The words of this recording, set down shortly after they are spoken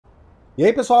E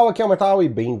aí pessoal, aqui é o Metal e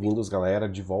bem-vindos galera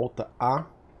de volta a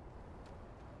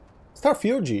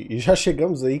Starfield. E já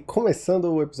chegamos aí,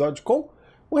 começando o episódio com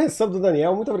o resub do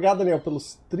Daniel. Muito obrigado, Daniel,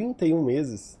 pelos 31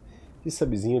 meses de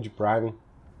subzinho de Prime.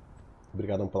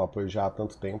 Obrigadão pelo apoio já há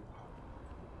tanto tempo.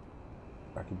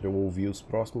 Aqui pra eu ouvir os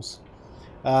próximos.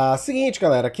 Seguinte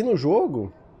galera, aqui no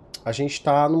jogo a gente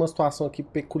tá numa situação aqui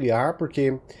peculiar,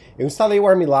 porque eu instalei o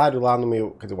armilário lá no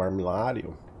meu... Quer dizer, o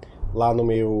armilário lá no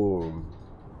meu...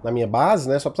 na minha base,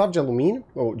 né? Só precisava de alumínio,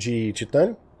 ou de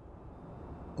titânio.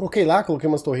 Coloquei lá, coloquei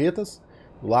umas torretas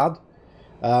do lado.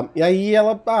 E aí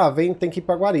ela, tem que ir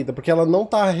pra guarida, porque ela não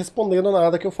tá respondendo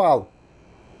nada que eu falo.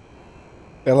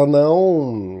 Ela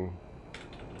não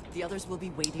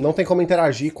tem como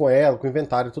interagir com ela, com o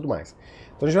inventário e tudo mais.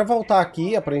 Então a gente vai voltar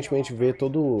aqui, aparentemente ver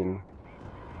toda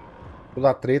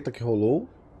a treta que rolou.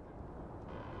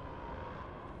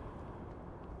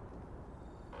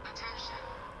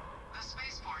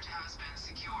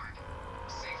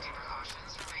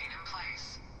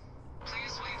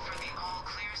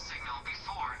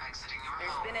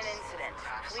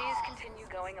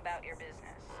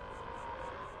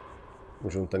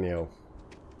 Junto, Daniel.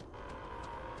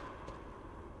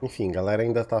 Enfim, a galera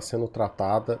ainda está sendo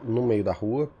tratada no meio da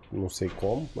rua, não sei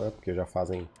como, né? Porque já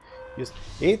fazem isso.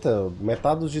 Eita,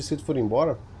 metade dos distritos foram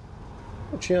embora.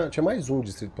 Tinha mais um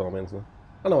distrito, pelo menos, né?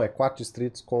 Ah, não, é 4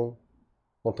 distritos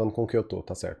contando com o que eu tô,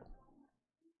 tá certo.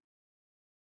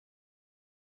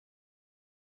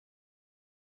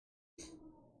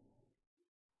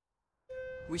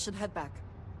 We should head back.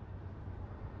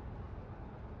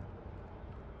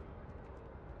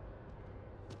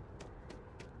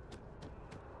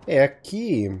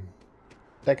 Aqui,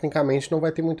 tecnicamente, não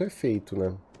vai ter muito efeito,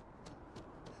 né?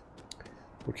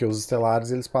 Porque os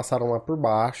estelares, eles passaram lá por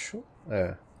baixo.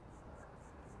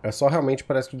 É só realmente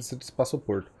parece que o distrito se passou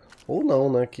porto. Ou não,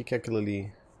 né? O que é aquilo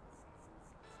ali?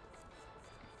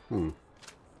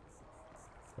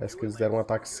 Parece que eles deram um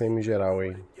ataque semi-geral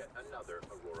aí.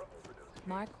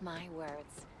 Mark my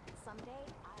words. Someday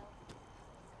I'll...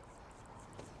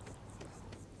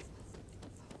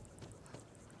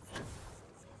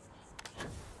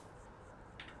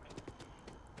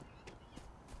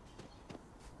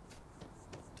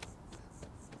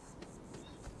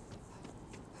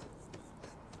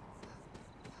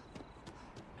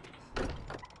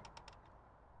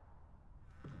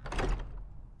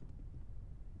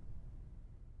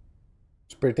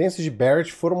 Os pertences de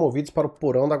Barrett foram movidos para o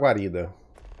porão da guarida.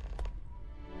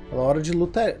 Tá na hora de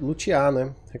lutear,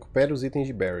 né? Recupere os itens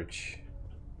de Barrett.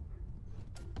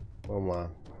 Vamos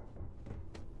lá.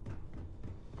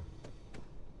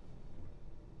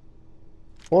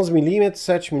 11mm,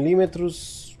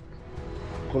 7mm,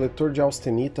 coletor de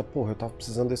austenita. Porra, eu tava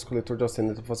precisando desse coletor de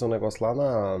austenita pra fazer um negócio lá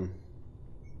na...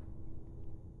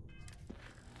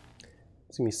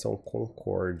 Missão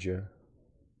Concórdia.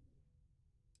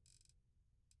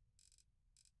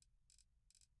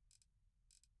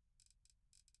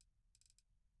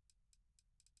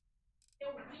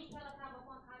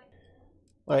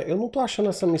 Eu não tô achando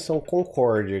essa missão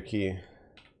Concórdia aqui.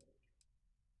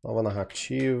 Nova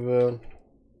narrativa.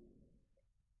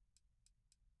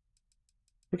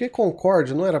 Por que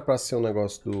Concórdia não era pra ser um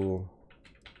negócio do...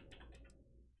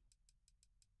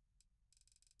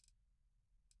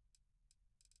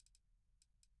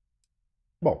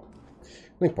 Bom,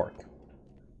 não importa.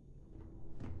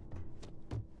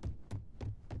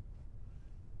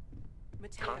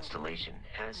 Constellation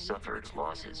has suffered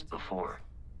losses before,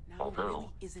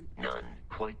 although none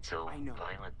quite so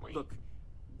violently. Look,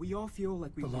 we all feel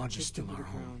like we've The been lodge is kicked still into our the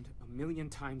home. ground a million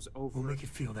times over. We'll make it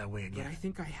feel that way But I again.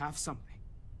 think I have something.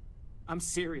 I'm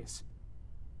serious.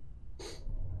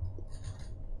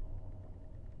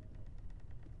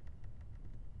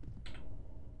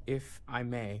 If I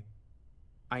may,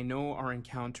 I know our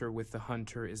encounter with the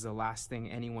Hunter is the last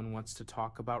thing anyone wants to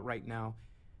talk about right now,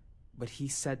 but he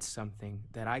said something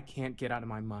that I can't get out of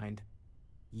my mind.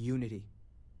 Unity.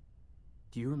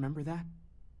 Do you remember that?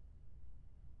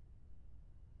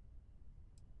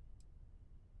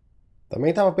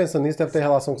 Também tava pensando nisso, deve ter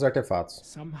relação com os artefatos.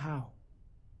 Somehow.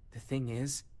 The thing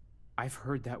is, I've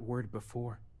heard that word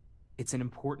before. It's an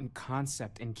important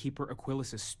concept in Keeper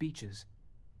Aquilas's speeches.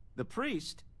 The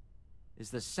priest? Is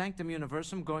the Sanctum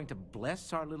Universum going to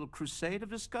bless our little crusade of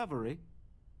discovery?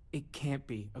 It can't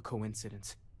be a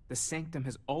coincidence. The Sanctum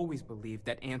has always believed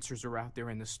that answers are out there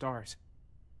in the stars.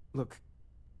 Look,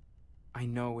 I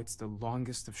know it's the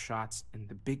longest of shots and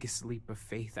the biggest leap of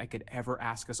faith I could ever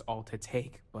ask us all to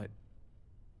take, but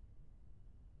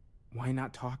why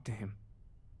not talk to him?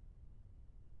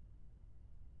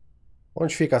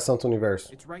 Onde fica a Santo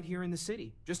Universo? It's right here in the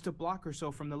city, just a block or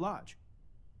so from the lodge.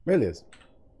 Beleza.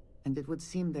 And it would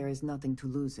seem there is nothing to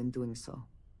lose in doing so.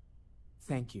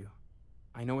 Thank you.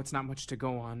 I know it's not much to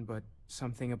go on, but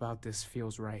something about this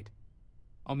feels right.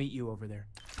 I'll meet you over there.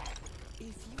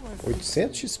 800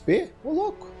 XP? Ô,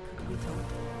 louco.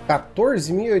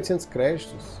 14.800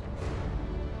 créditos.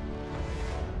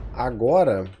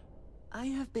 Agora... I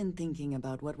have been thinking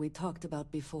about what we talked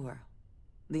about before.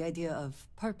 The idea of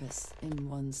purpose in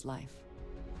one's life.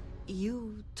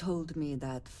 You told me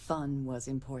that fun was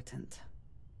important.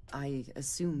 I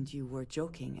assumed you were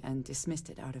joking and dismissed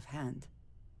it out of hand.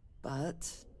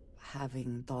 But,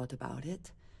 having thought about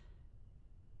it,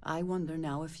 I wonder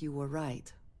now if you were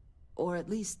right. Or at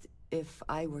least, if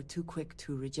I were too quick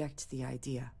to reject the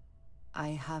idea. I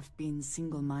have been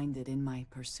single-minded in my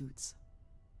pursuits.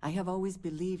 I have always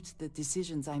believed the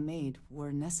decisions I made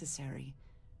were necessary.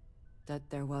 That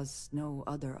there was no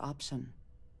other option.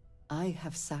 I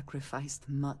have sacrificed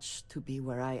much to be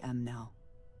where I am now.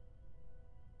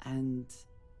 And...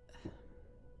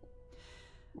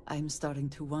 I'm starting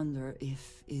to wonder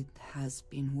if it has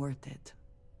been worth it.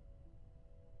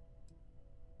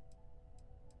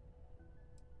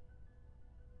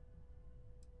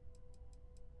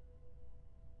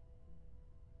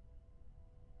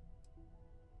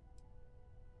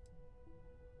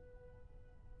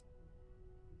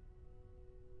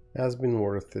 Has been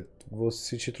worth it.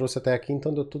 Você te trouxe até aqui,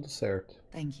 então deu tudo certo.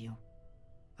 Thank you.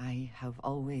 I have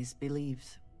always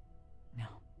believed... No.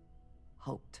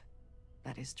 Hoped.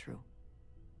 That is true.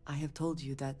 I have told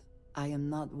you that I am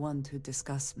not one to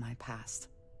discuss my past.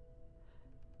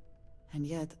 And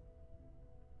yet...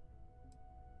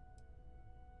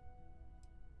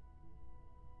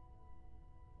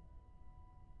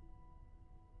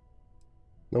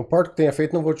 Não importa o que tenha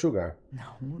feito, não vou te julgar.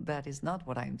 No, that is not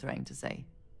what I am trying to say.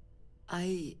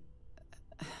 I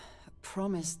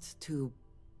promised to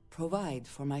provide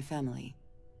for my family.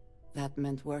 That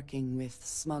meant working with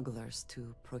smugglers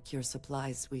to procure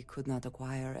supplies we could not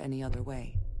acquire any other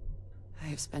way. I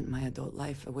have spent my adult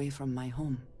life away from my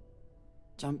home,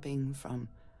 jumping from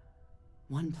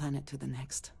one planet to the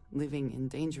next, living in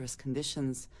dangerous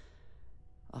conditions,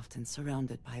 often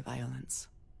surrounded by violence.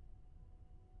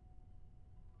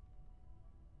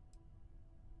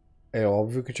 É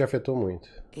óbvio que te afetou muito.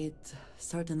 It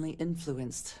certainly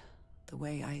influenced the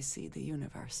way I see the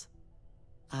universe.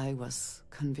 I was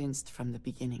convinced from the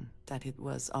beginning that it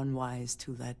was unwise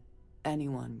to let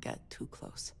anyone get too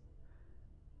close.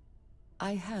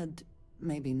 I had,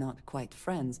 maybe not quite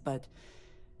friends, but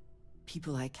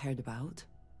people I cared about.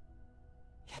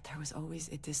 Yet there was always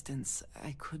a distance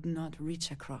I could not reach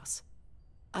across.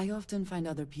 I often find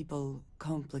other people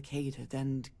complicated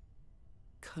and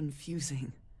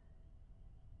confusing.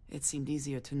 It seemed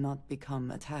easier to not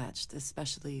become attached,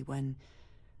 especially when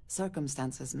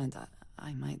circumstances meant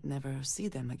I might never see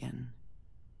them again,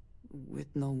 with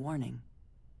no warning.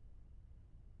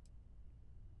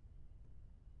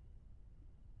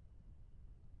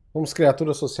 Somos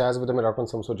criaturas sociais e vai ter melhor quando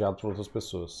somos odiados por outras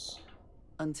pessoas.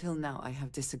 Until now, I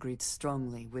have disagreed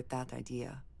strongly with that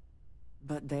idea.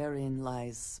 But therein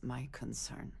lies my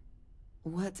concern.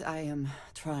 What I am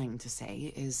trying to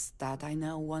say is that I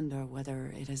now wonder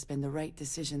whether it has been the right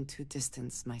decision to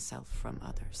distance myself from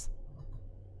others.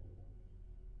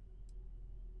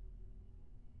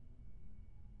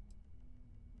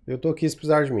 Eu tô aqui se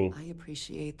precisar de mim. I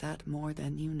appreciate that more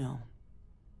than you know.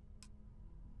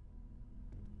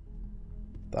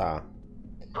 Tá.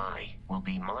 I will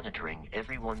be monitoring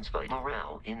everyone's vital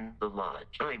morale in the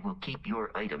lodge. I will keep your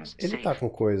items Ele safe. tá com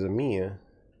coisa minha?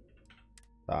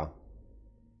 Tá.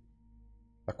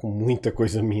 Tá com muita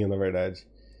coisa minha, na verdade.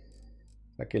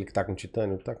 Aquele que tá com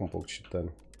titânio? Tá com um pouco de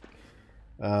titânio.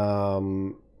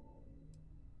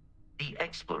 The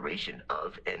exploration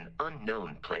of an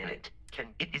unknown planet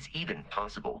it is even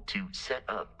possible to set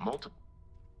up multiple.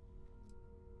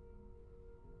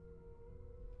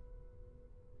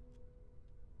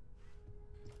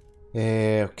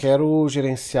 Eu quero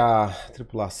gerenciar a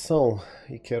tripulação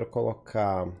e quero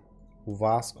colocar o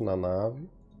Vasco na nave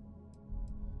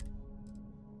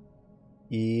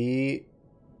e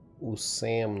o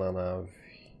Sam na nave.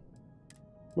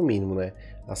 No mínimo, né?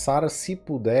 A Sarah, se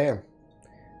puder,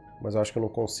 mas eu acho que eu não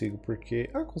consigo porque...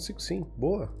 Ah, consigo sim.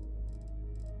 Boa.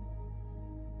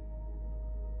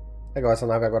 Legal, essa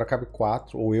nave agora cabe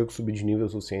 4, ou eu que subi de nível o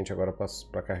suficiente agora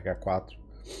para carregar 4.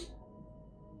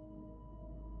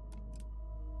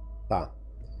 Tá.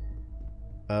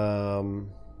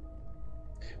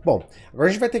 Bom, agora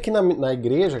a gente vai ter que ir na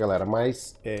igreja, galera,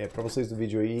 mas pra vocês do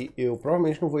vídeo aí, eu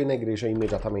provavelmente não vou ir na igreja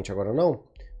imediatamente agora não.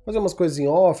 Fazer umas coisas em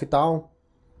off e tal.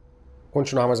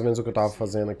 Continuar mais ou menos o que eu tava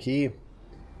fazendo aqui.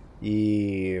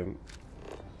 E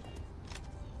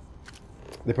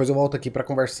Depois eu volto aqui pra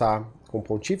conversar com o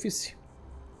Pontífice.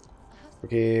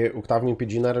 Porque o que tava me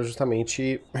impedindo era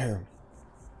justamente...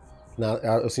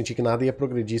 Eu senti que nada ia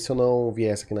progredir se eu não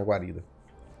viesse aqui na guarida.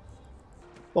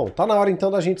 Bom, tá na hora então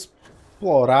da gente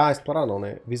explorar... Explorar não,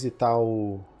 né? Visitar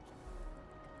o...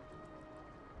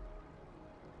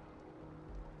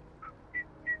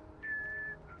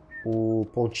 O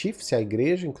Pontífice, a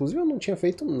igreja. Inclusive eu não tinha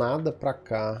feito nada pra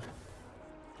cá.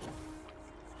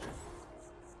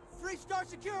 Star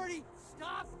security!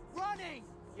 Stop running!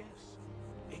 Yes,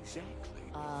 exactly.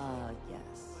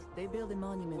 Yes. They build a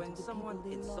monument When to the someone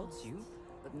people they insults lost, you,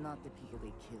 but not the people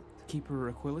they killed. Keeper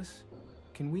Aquilus,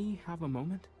 can we have a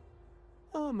moment?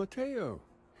 Oh, Mateo.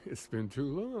 It's been too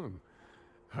long.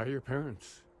 How are your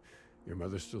parents? Your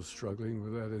mother still struggling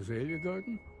with that azalea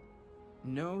garden?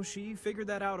 No, she figured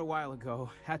that out a while ago.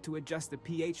 Had to adjust the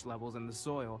pH levels in the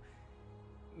soil.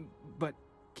 But,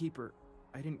 Keeper,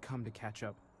 I didn't come to catch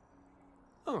up.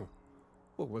 Oh.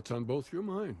 Well, what's on both your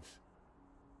minds?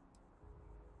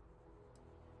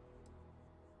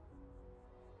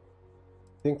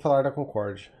 Tem que falar da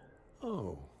Concorde.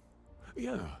 Oh.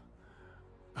 Yeah.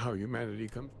 How humanity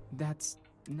comes... That's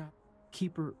not...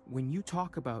 Keeper, when you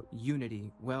talk about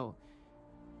unity, well...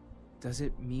 Does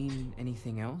it mean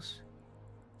anything else?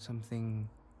 Something...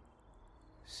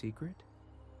 secret?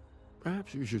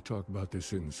 Perhaps you should talk about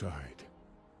this inside.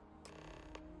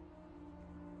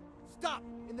 Stop!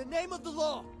 In the name of the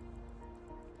law!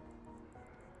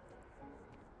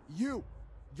 You're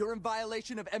in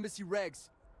violation of embassy regs.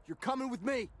 You're coming with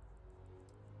me.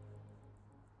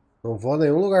 Não vou a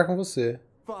nenhum lugar com você.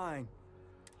 Fine.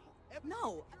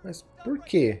 No. Mas por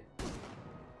quê?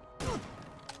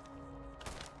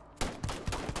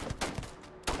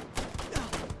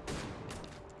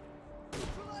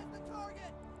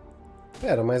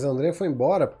 Pera, mas a Andrea foi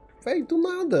embora? Véi, do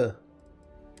nada.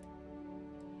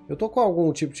 Eu tô com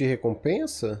algum tipo de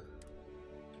recompensa?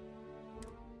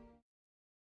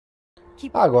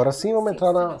 Ah, agora sim vamos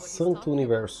entrar na Santo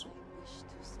Universo.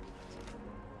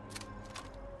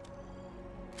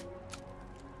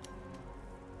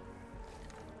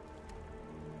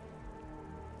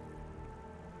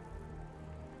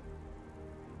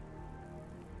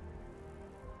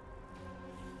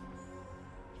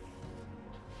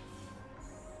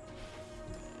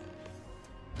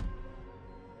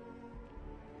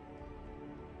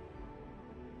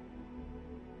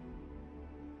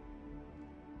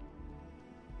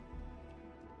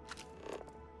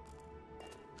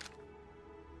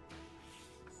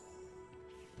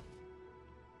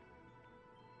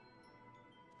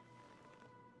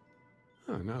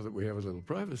 Now that we have a little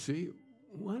privacy,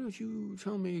 why don't you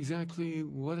tell me exactly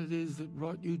what it is that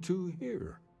brought you two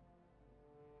here?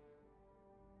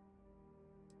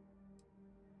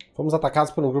 Fomos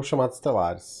atacados por um grupo chamado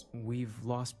Estelares. We've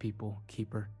lost people,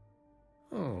 Keeper.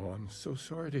 Oh, I'm so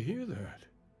sorry to hear that.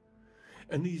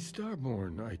 And these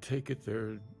Starborn, I take it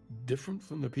they're different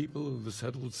from the people of the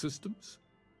settled systems?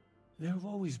 There have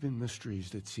always been mysteries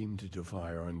that seem to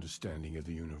defy our understanding of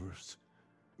the universe.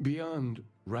 Beyond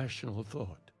rational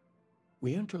thought.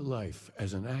 We enter life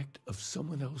as an act of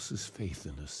someone else's faith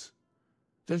in us.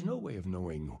 There's no way of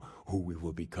knowing who we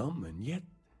will become, and yet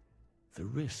the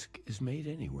risk is made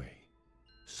anyway.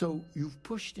 So you've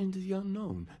pushed into the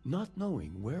unknown, not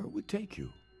knowing where it would take you.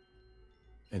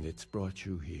 And it's brought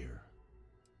you here.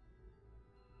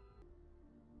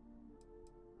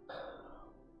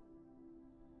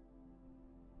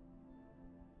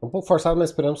 Um pouco forçado,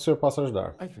 mas esperamos que o senhor possa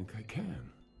ajudar. I think I can.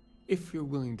 If you're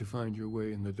willing to find your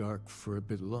way in the dark for a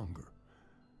bit longer,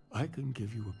 I can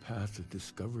give you a path to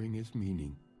discovering its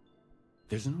meaning.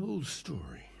 There's an old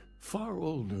story, far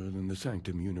older than the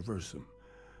Sanctum Universum,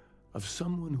 of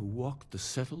someone who walked the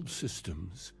settled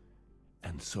systems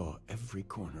and saw every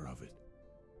corner of it.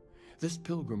 This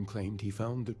pilgrim claimed he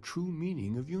found the true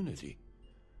meaning of unity.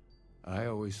 I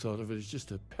always thought of it as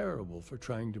just a parable for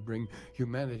trying to bring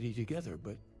humanity together,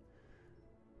 but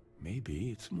maybe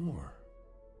it's more.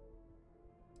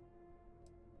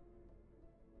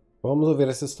 Vamos ouvir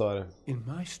essa história. In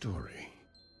my story,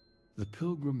 the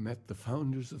pilgrim met the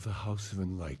founders of the House of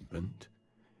Enlightenment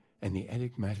and the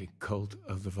enigmatic cult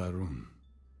of the Varun.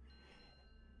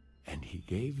 And he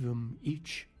gave them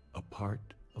each a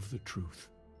part of the truth.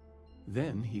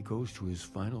 Then he goes to his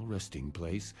final resting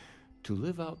place to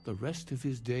live out the rest of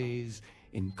his days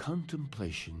in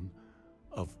contemplation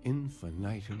of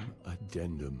infinitum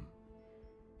addendum,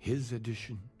 his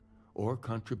addition or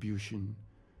contribution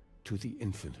to the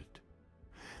infinite,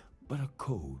 but a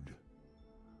code,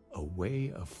 a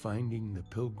way of finding the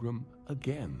pilgrim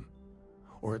again,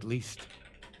 or at least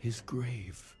his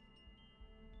grave.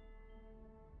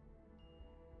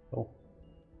 Bom,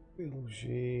 Pelo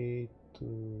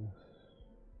jeito...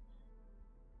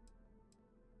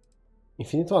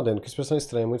 Infinito adendo, que expressão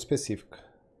estranha, muito específica.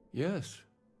 Yes,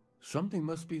 something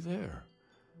must be there.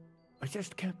 I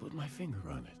just can't put my finger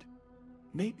on it.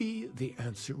 Maybe the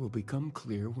answer will become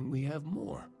clear when we have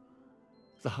more.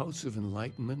 The House of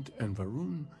Enlightenment and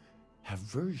Varun have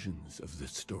versions of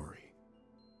this story.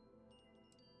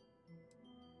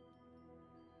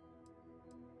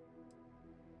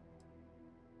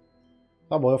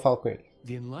 Tá bom, eu falo com ele.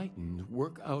 The Enlightened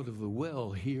work out of the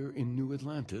well here in New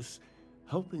Atlantis,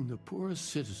 helping the poorest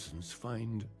citizens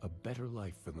find a better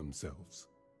life for themselves.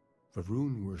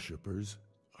 Varun worshippers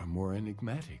are more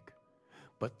enigmatic,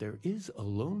 but there is a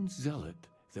lone zealot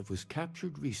that was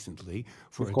captured recently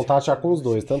for Tive contato já com os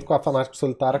dois, tanto com a fanática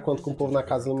solitária quanto com o povo na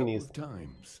casa iluminista.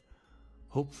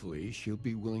 Hopefully she'll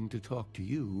be willing to talk to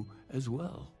you as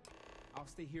well. I'll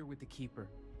stay here with the Keeper.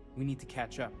 We need to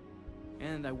catch up.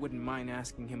 And I wouldn't mind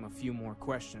asking him a few more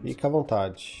questions. Fica à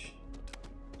vontade.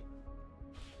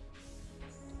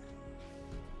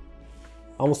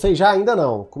 Almocei já? Ainda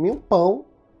não. Comi um pão.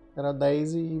 Era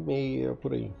 10h30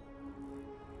 por aí.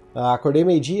 Acordei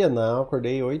meio-dia? Não,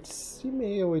 acordei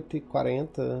 8h30,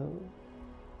 8h40.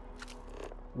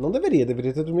 Não deveria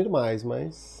ter dormido mais,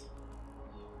 mas...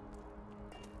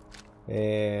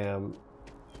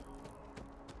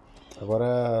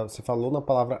 Agora, você falou na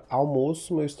palavra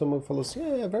almoço, meu estômago falou assim,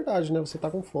 é verdade, né? Você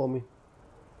tá com fome.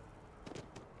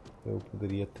 Eu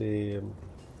poderia ter...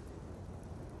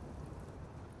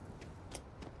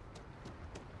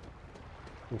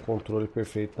 um controle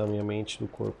perfeito da minha mente e do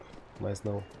corpo, mas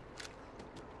não.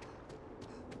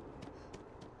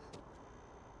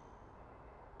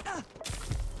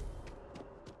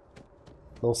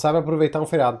 Não sabe aproveitar um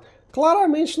feriado.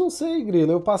 Claramente não sei,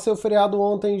 Grilo. Eu passei o feriado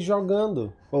ontem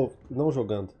jogando. Ou, não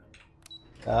jogando.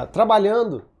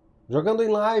 Trabalhando. Jogando em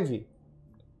live.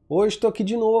 Hoje estou aqui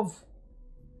de novo.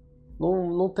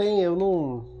 Não tem... Eu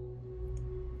não...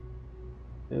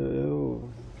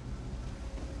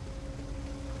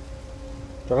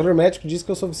 O jogador médico diz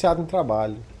que eu sou viciado em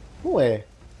trabalho. Não é.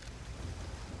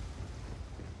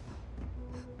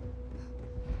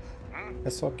 É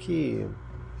só que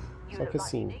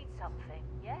assim...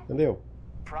 Entendeu?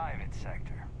 Private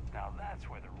sector. Now that's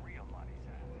where the real money's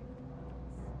at.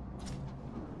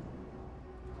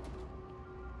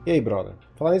 E aí, brother?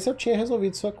 Falar nisso, eu tinha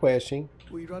resolvido sua quest, hein?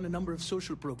 We run a number of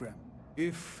social programs.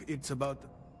 If it's about...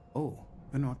 Oh,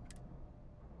 you're not...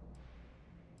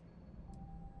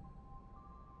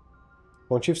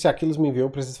 Pontífice Aquilos me enviou,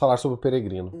 preciso falar sobre o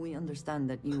peregrino. We understand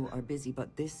that you are busy, but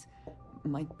this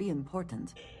might be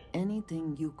important.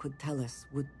 Anything you could tell us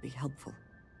would be helpful.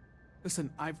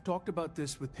 Listen, I've talked about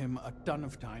this with him a ton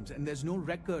of times, and there's no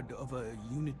record of a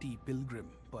Unity pilgrim.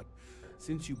 But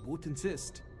since you both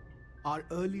insist, our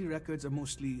early records are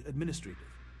mostly administrative.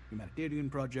 Humanitarian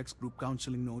projects, group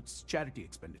counseling notes, charity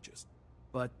expenditures.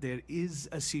 But there is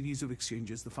a series of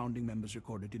exchanges the founding members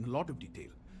recorded in a lot of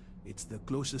detail. It's the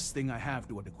closest thing I have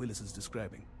to what Aquilus is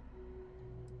describing.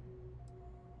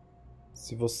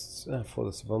 Se você...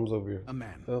 foda-se, vamos ouvir.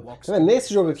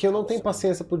 Nesse jogo aqui eu não tenho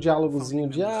paciência pro diálogozinho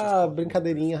de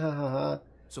brincadeirinha, hahaha.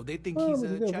 So they think he's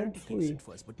a charity case at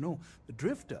first, but no, the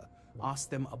Drifter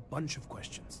asked them a bunch of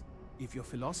questions. If your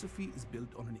philosophy is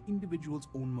built on an individual's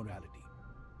own morality,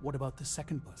 what about the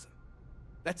second person?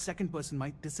 That second person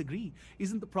might disagree.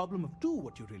 Isn't the problem of two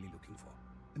what you're really looking for?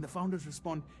 And the founders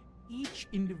respond, each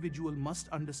individual must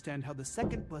understand how the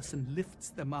second person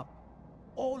lifts them up.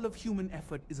 All of human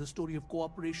effort is a story of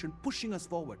cooperation pushing us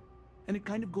forward. And it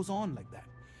kind of goes on like that.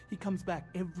 He comes back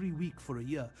every week for a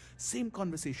year. Same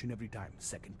conversation every time.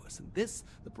 Second person this,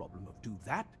 the problem of two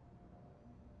that.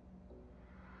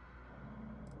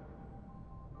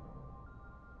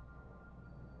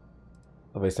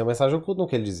 Talvez tenha uma mensagem oculta no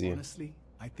que ele dizia. Honestly,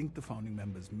 I think the founding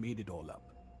members made it all up.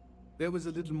 There was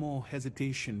a little more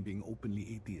hesitation being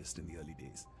openly atheist in the early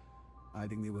days. I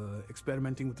think they were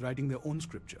experimenting with writing their own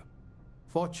scripture.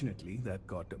 Fortunately, that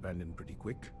got abandoned pretty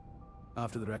quick.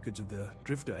 After the records of the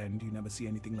Drifter end, you never see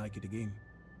anything like it again.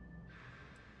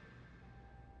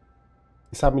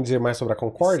 E sabe me dizer mais sobre a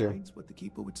Concórdia? Besides what the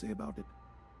Keeper would say about it.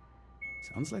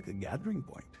 Sounds like a gathering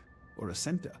point, or a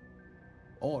center.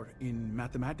 Or, in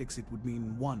mathematics, it would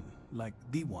mean one, like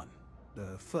the one,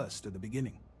 the first at the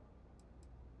beginning.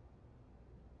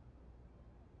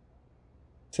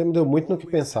 Você me deu muito no que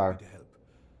pensar.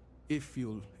 If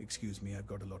you'll excuse me, I've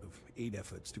got a lot of aid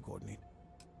efforts to coordinate.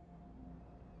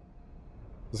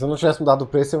 Se eu não tivesse mudado o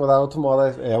preço, eu ia mudar outro modo.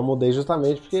 Eu mudei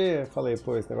justamente porque falei,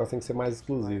 pô, esse negócio tem que ser mais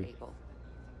exclusivo.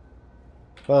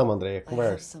 Vamos, André,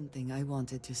 conversa. Something I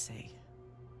wanted to say.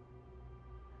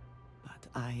 But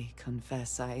I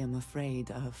confess I am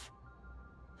afraid of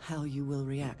how you will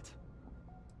react.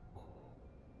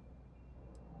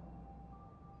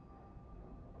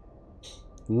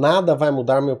 Nada vai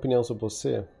mudar minha opinião sobre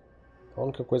você? A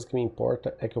única coisa que me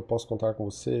importa é que eu posso contar com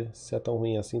você. Se é tão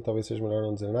ruim assim, talvez seja melhor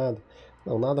não dizer nada.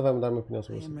 Não, nada vai mudar minha opinião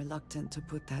sobre você. I am reluctant to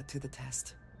put that to the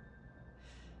test.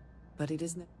 But it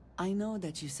isn't. I know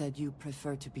that you said you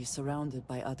prefer to be surrounded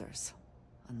by others,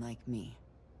 unlike me.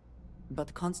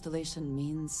 But Constellation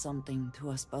means something to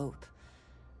us both.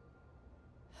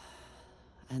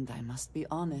 And I must be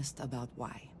honest about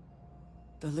why.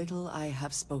 The little I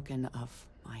have spoken of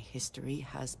my history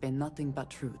has been nothing but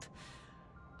truth.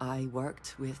 I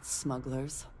worked with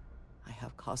smugglers. I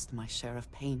have caused my share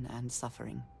of pain and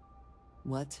suffering.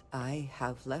 What I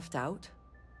have left out,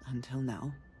 until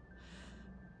now,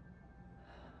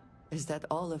 is that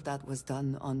all of that was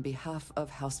done on behalf of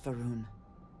House Va'ruun.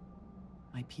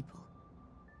 My people.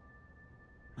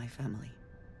 My family.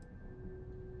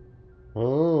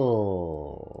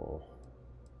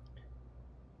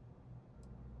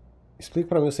 Explique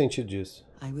para mim o sentido disso.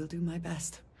 I will do my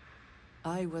best.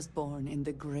 I was born in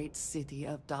the great city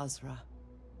of Dazra,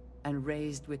 and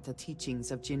raised with the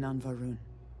teachings of Jinan Va'ruun.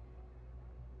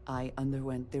 I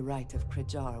underwent the rite of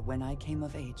Krijar when I came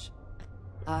of age.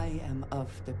 I am of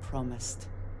the promised,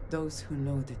 those who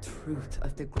know the truth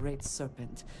of the great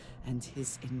serpent and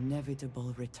his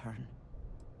inevitable return.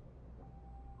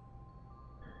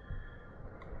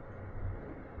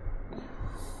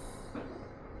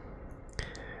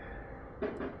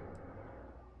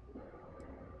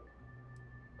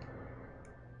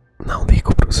 Não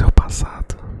ligo pro seu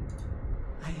passado.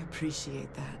 I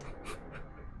appreciate that.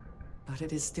 But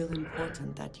it is still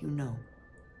important that you know.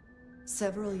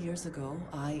 Several years ago,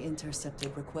 I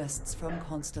intercepted requests from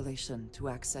Constellation to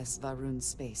access Va'ruun's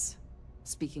space,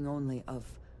 speaking only of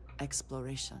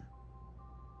exploration.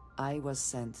 I was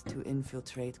sent to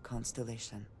infiltrate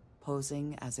Constellation,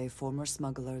 posing as a former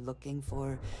smuggler looking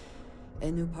for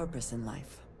a new purpose in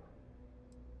life.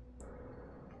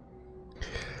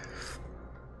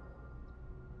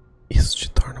 Isso te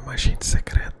torna uma agente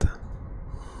secreta.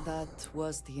 That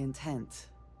was the intent,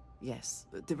 yes.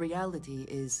 The reality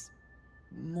is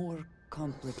more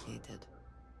complicated.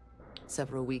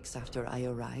 Several weeks after I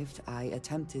arrived, I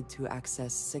attempted to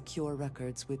access secure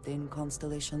records within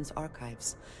Constellation's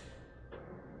archives.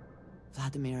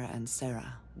 Vladimir and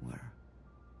Sarah were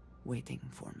waiting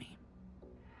for me.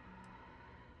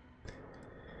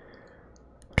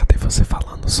 Cadê você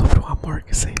falando sobre o amor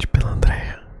que sente pela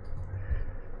Andrea?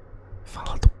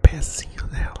 Fala do pezinho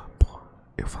dela, pô.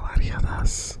 Eu falaria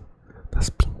das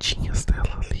pintinhas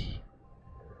dela ali.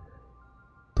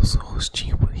 Do seu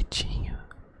rostinho bonitinho.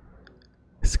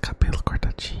 Esse cabelo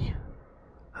cortadinho.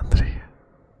 Andrea.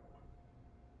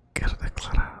 Quero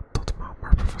declarar todo o meu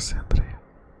amor por você, Andrea.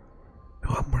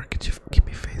 Meu amor que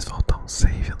me fez voltar um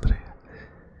save, Andrea.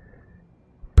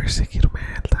 Perseguir uma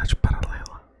realidade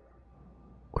paralela.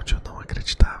 Onde eu não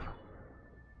acreditava.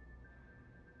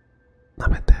 Na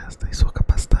Bethesda e sua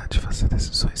capacidade de fazer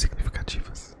decisões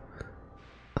significativas.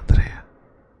 Andrea.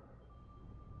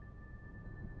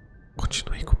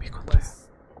 Continue comigo, Andrea.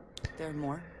 There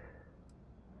more?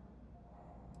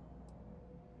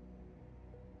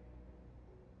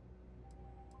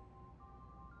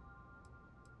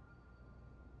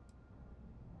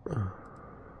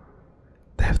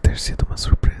 Deve ter sido uma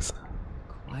surpresa.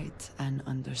 Quite an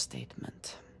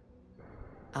understatement.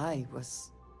 I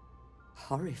was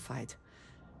horrified.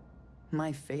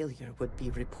 My failure would be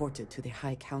reported to the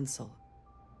High Council,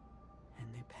 and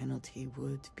the penalty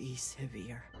would be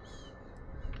severe.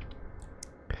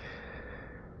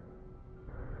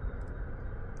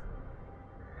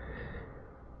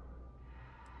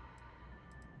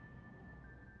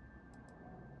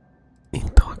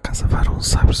 Então a Casa Va'ruun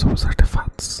sabe sobre os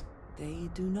artefatos. They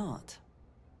do not.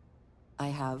 I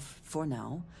have, for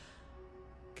now,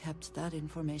 kept that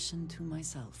information to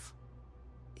myself.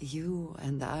 You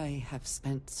and I have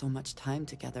spent so much time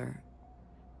together.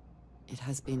 It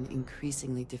has been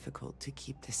increasingly difficult to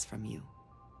keep this from you.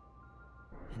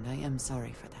 And I am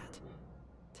sorry for that.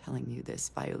 Telling you this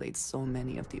violates so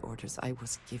many of the orders I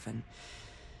was given.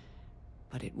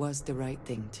 But it was the right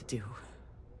thing to do.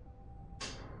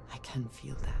 I can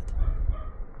feel that.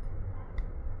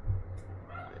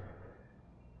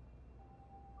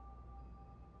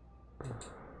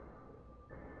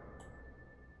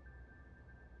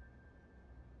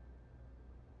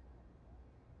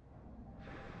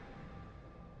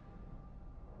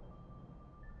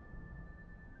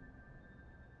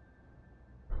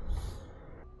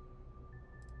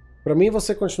 Pra mim,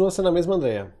 você continua sendo a mesma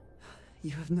Andrea.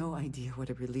 You have no idea what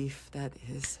a relief that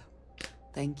is.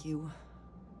 Thank you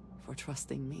for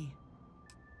trusting me.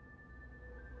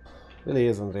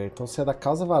 Beleza, André. Então você é da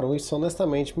Casa Varun, isso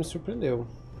honestamente me surpreendeu.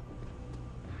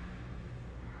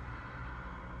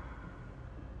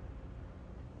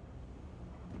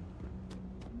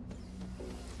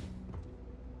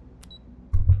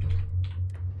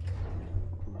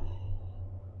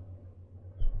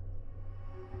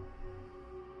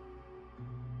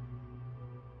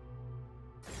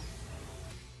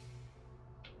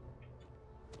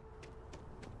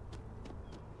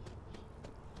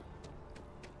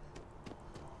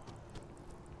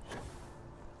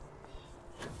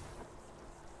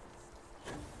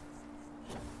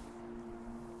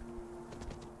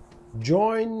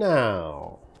 Join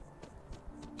now.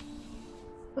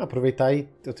 Aproveitar aí,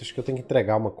 eu acho que eu tenho que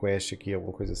entregar uma quest aqui,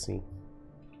 alguma coisa assim.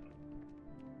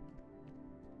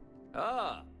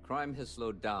 Ah, crime has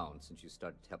slowed down since you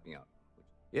started helping out.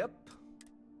 Yep.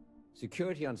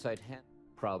 Security on site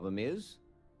problem is,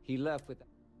 he left with...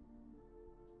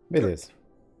 Beleza.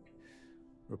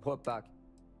 Report back.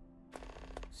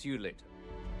 See you later.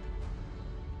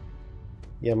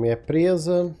 E a minha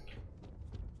presa...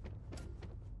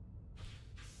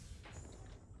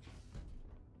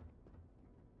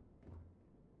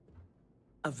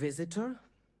 A visitor?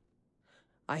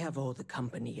 I have all the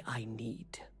company I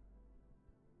need.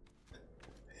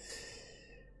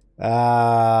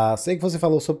 Sei que você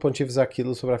falou sobre o Pontífice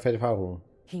Aquilo sobre a fé de Varun.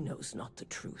 He knows not the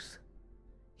truth.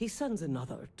 He sends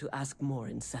another to ask more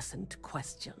incessant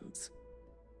questions.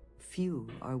 Few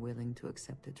are willing to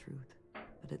accept the truth,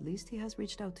 but at least he has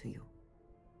reached out to you.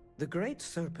 The Great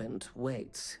Serpent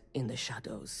waits in the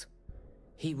shadows.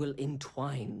 He will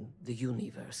entwine the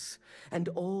universe, and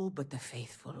all but the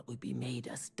faithful will be made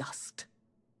as dust.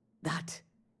 That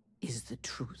is the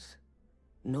truth.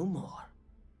 No more,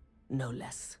 no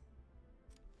less.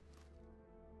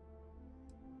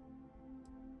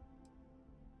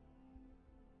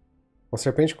 Uma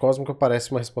serpente cósmica parece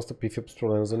uma resposta pífia para os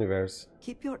problemas do universo.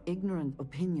 Keep your ignorant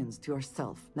opinions to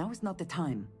yourself. Now is not the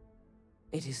time.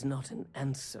 It is not an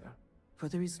answer, for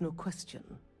there is no question.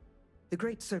 The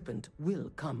Great Serpent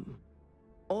will come.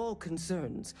 All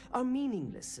concerns are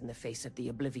meaningless in the face of the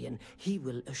oblivion he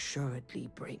will assuredly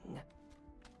bring.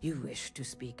 You wish to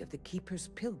speak of the Keeper's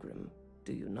Pilgrim,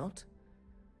 do you not?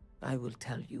 I will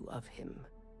tell you of him,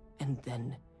 and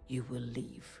then you will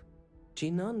leave.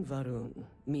 Jinan Varun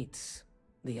meets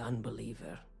the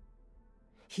unbeliever.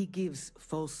 He gives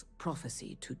false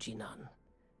prophecy to Jinan.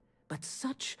 But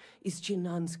such is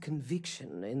Jinan's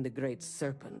conviction in the Great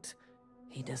Serpent.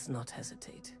 He does not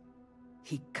hesitate.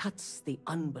 He cuts the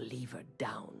unbeliever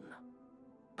down.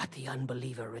 But the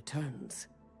unbeliever returns.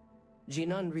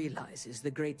 Jinan realizes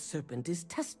the Great Serpent is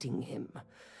testing him,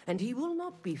 and he will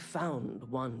not be found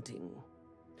wanting.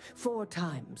 4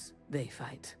 times they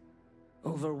fight.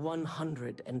 Over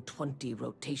 120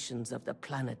 rotations of the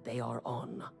planet they are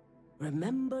on.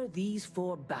 Remember these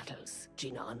 4 battles,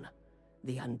 Jinan,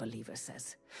 the unbeliever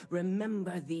says.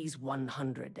 Remember these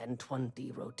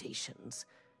 120 rotations.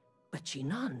 But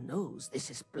Jinan knows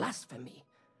this is blasphemy,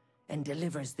 and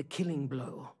delivers the killing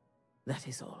blow. That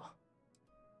is all.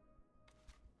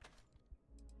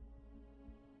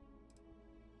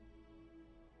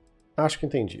 Acho que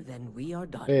entendi. Then we are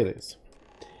done. Beleza.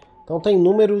 Então tem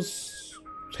números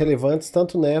relevantes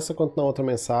tanto nessa quanto na outra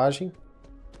mensagem.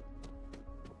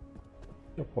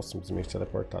 Eu posso simplesmente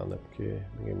teleportar, né? Porque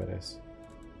ninguém merece.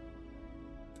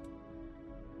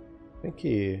 Tem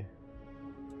que...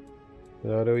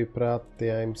 Melhor eu ir pra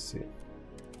TAMC.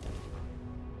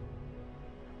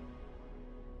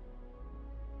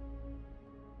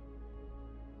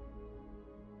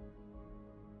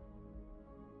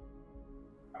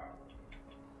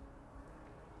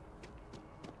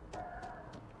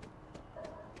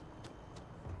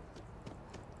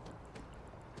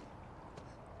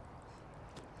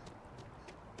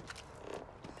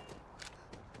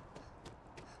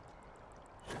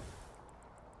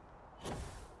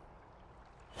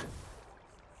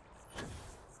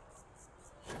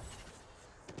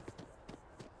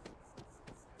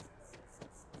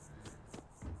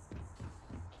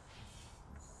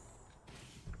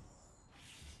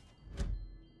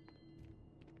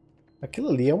 Aquilo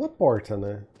ali é uma porta,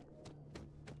 né?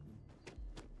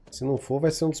 Se não for,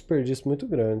 vai ser um desperdício muito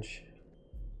grande.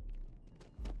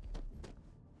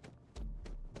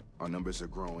 Our numbers are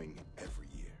growing every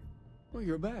year. Well,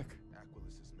 you're back.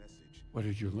 Aquilus's message. What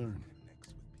did you learn?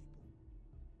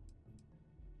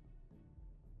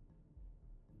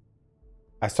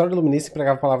 A história do Luminícia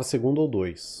empregava a palavra segundo ou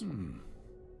dois.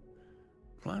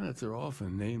 Planets are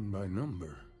often named by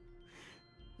number.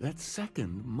 That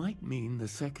second might mean the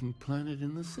second planet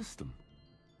in the system.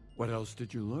 What else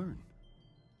did you learn?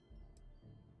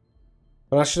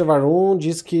 Astro A50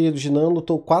 diz que Jinan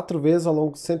lutou 4 vezes ao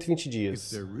longo de 120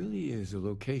 dias. If there really is a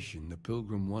location the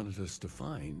Pilgrim wanted us to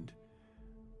find,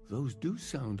 those do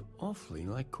sound awfully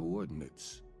like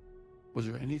coordinates. Was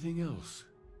there anything else?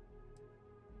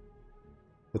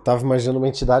 Eu tava imaginando uma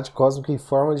entidade cósmica em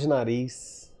forma de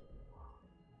nariz.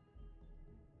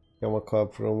 É uma cobra,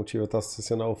 por um motivo eu tava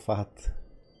associando ao fato.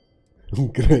 Um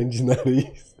grande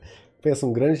nariz. Pensa,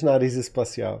 um grande nariz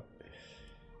espacial.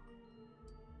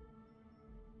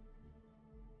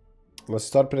 Uma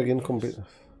história pregando como...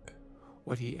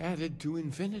 What he added to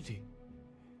infinity.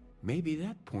 Maybe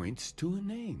that points to a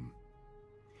name.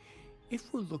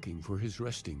 If we're looking for his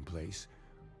resting place,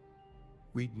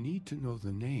 we'd need to know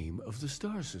the name of the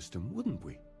star system, wouldn't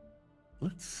we?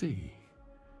 Let's see.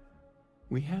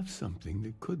 We have something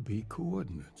that could be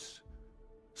coordinates.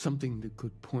 Something that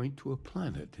could point to a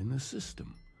planet in the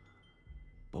system.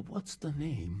 But what's the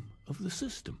name of the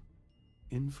system?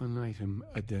 Infinitum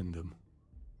addendum.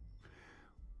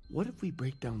 What if we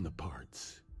break down the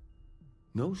parts?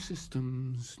 No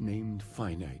systems named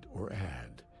finite or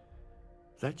add.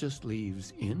 That just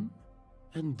leaves in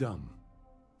and dumb.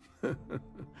 Well,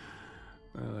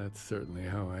 that's certainly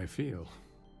how I feel.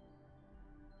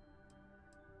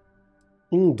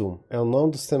 Indum é o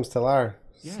nome do sistema estelar?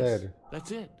 Yes, Sério?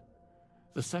 that's it.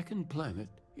 The second planet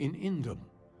in Indum.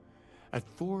 At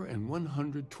 4 and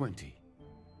 120.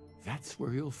 That's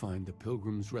where you'll find the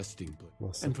Pilgrim's resting place.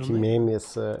 Nossa, And que from meme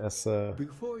there, essa...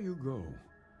 before you go,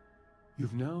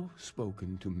 you've now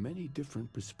spoken to many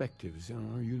different perspectives in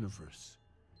our universe.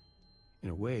 In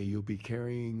a way, you'll be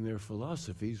carrying their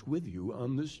philosophies with you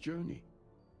on this journey.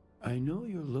 I know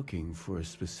you're looking for a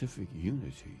specific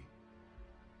unity,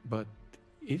 but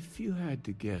if you had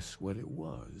to guess what it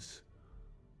was,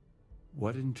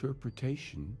 what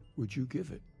interpretation would you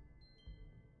give it?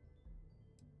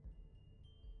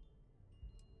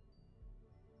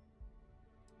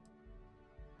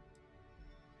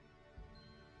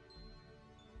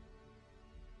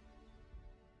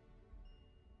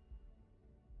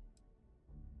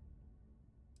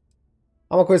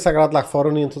 Há uma coisa sagrada lá fora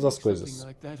unindo todas as coisas. Something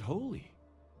like that holy.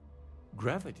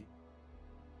 Gravity.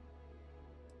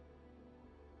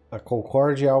 A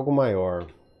concórdia é algo maior.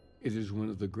 It is one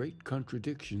of the great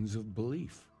contradictions of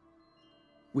belief.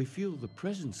 We feel the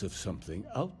presence of something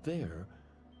out there,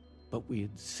 but we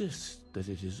insist that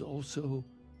it is also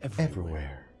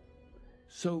everywhere.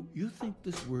 So you think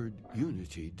this word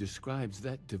unity describes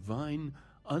that divine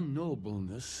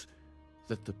unknowableness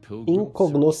that the pilgrim...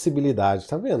 Incognoscibilidade,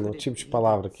 tá vendo? O tipo de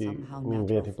palavra que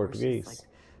inventa em português. Like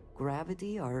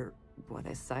gravity, or what,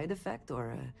 a side effect or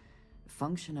a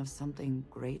function of something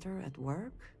greater at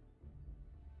work?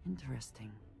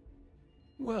 Interesting.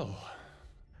 Well,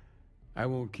 I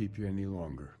won't keep you any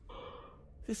longer.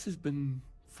 This has been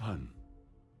fun,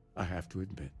 I have to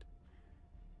admit.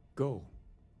 Go,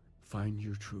 find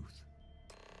your truth.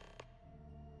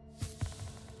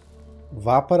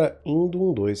 Vá para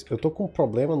Indum 2. Eu tô com um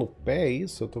problema no pé, é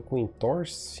isso? Eu tô com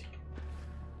entorse?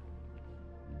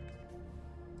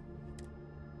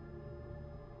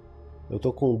 Eu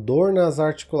tô com dor nas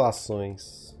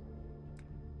articulações.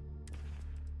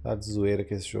 Tá de zoeira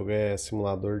que esse jogo é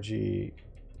simulador de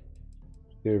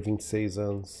ter 26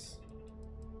 anos.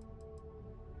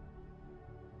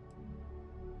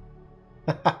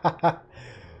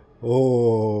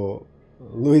 Ô,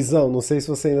 Luizão, não sei se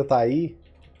você ainda tá aí.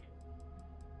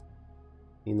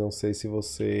 E não sei se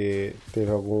você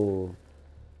teve alguma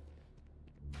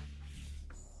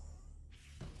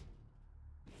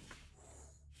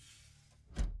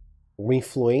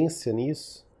influência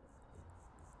nisso.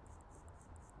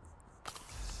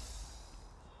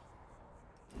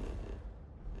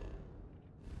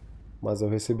 Mas eu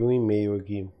recebi um e-mail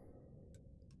aqui.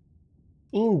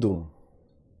 Indum.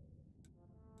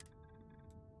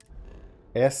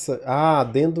 Essa... Ah,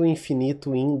 dentro do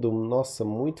infinito Indum. Nossa,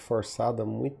 muito forçada,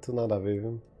 muito nada a ver,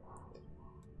 viu?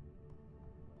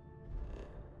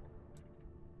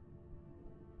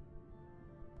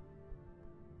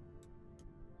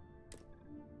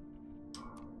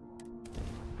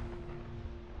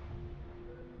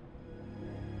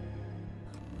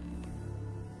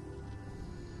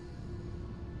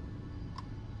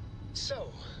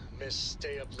 So, Miss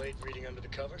Stay Up Late reading under the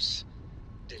covers?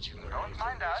 Did you learn anything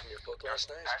from your book last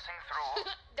night?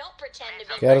 Don't pretend to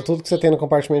be. Quero tudo que você tem no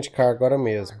compartimento de carga agora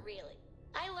mesmo. Really.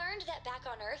 I learned that back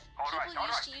on Earth, people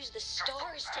used to use the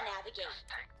stars to navigate.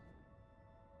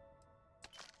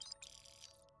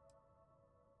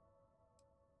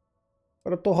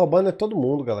 Agora eu tô roubando é todo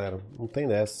mundo, galera. Não tem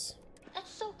dessa.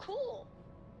 That's so cool.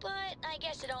 But I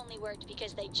guess it only worked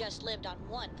because they just lived on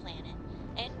one planet.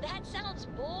 And that sounds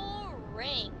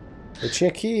boring. Eu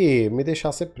tinha que me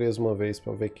deixar ser preso uma vez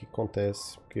pra ver o que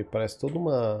acontece. Porque parece toda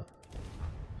uma...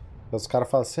 Os caras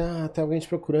falam assim, ah, tem alguém te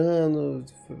procurando,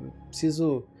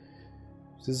 preciso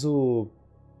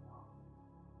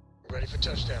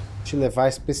te levar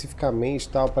especificamente e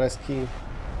tal, parece que...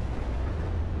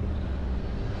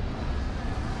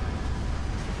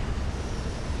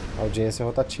 A audiência é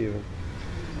rotativa.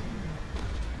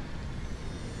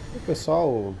 O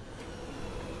pessoal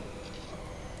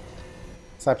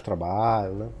sai pro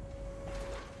trabalho, né?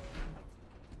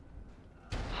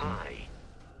 Hi.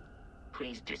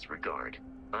 Please disregard.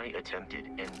 I attempted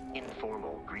an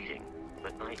informal greeting,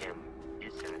 but I am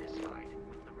dissatisfied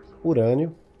with the result.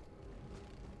 Urânio.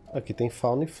 Aqui tem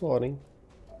fauna e flora, hein?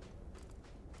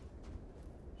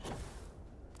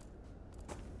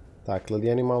 Tá, aquilo ali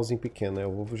é animalzinho pequeno, né?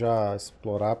 Eu vou já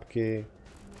explorar porque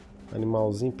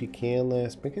animalzinho pequeno é...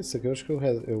 Se bem que isso aqui eu acho que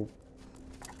eu...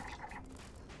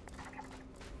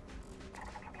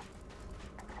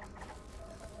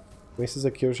 Com esses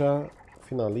aqui eu já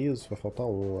finalizo, vai faltar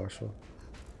um, eu acho.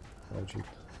 Maldito.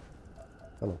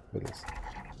 Ah não, beleza.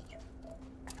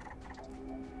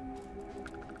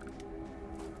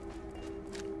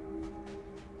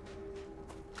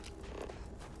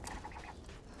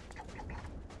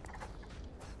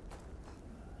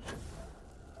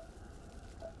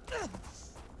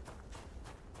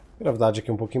 Gravidade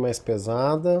aqui um pouquinho mais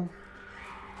pesada.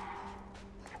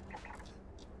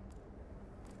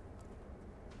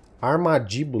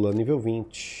 Armadíbula, nível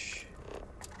 20.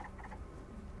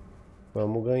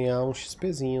 Vamos ganhar um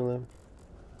XPzinho, né?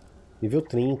 Nível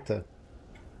 30.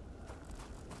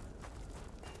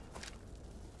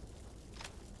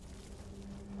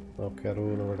 Eu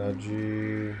quero, na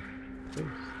verdade...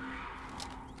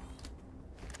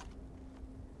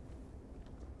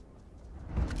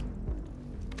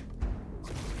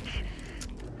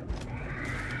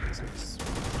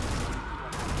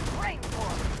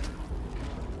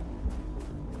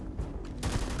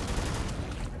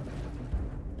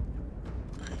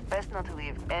 Best not to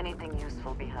leave anything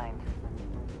useful behind.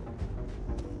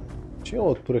 Tinha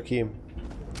outro por aqui.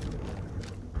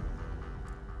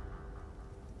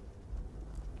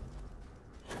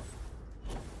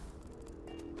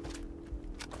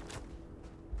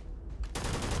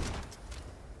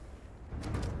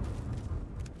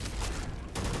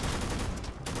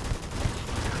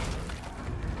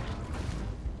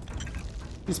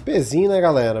 XPzinho, né,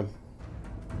 galera?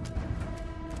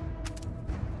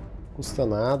 Custa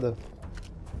nada.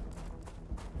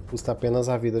 Custa apenas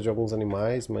a vida de alguns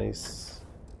animais, mas...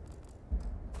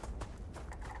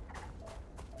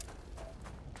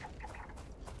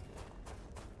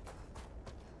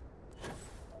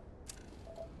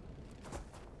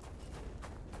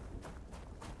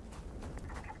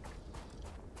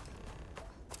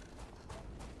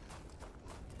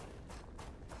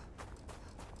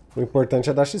 O importante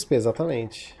é dar XP,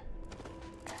 exatamente.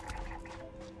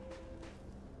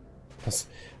 Nossa,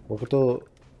 bom que eu tô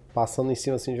passando em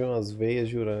cima assim de umas veias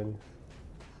de urânio.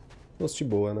 Gosto de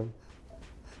boa, né?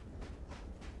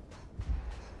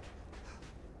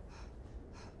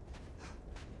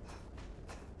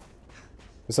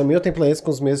 Pessoal, meu tem planetas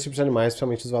com os mesmos tipos de animais,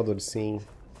 principalmente os voadores, sim.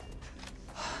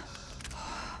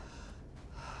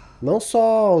 Não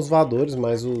só os voadores,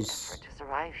 mas os...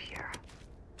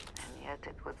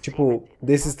 Tipo,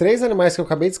 desses 3 animais que eu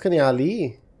acabei de escanear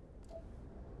ali...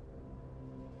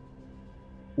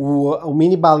 O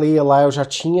mini baleia lá eu já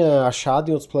tinha achado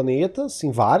em outros planetas,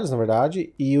 em vários na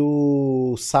verdade, e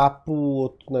o sapo,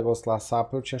 outro negócio lá,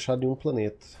 sapo eu tinha achado em um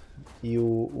planeta. E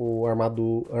o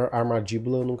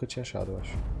armadíbula eu nunca tinha achado, eu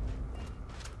acho.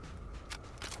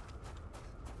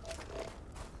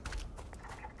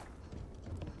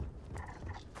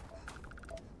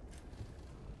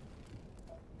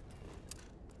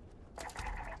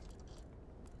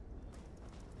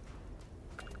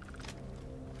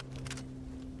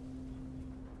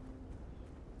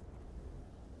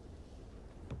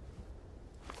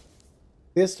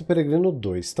 Texto Peregrino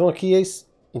 2.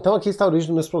 Então aqui está a origem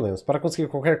dos meus problemas. Para conseguir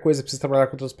qualquer coisa, preciso trabalhar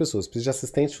com outras pessoas. Preciso de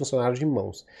assistentes, funcionários de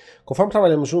mãos. Conforme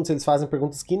trabalhamos juntos, eles fazem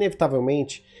perguntas que,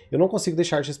 inevitavelmente, eu não consigo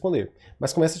deixar de responder.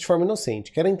 Mas começa de forma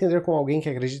inocente. Quero entender como alguém que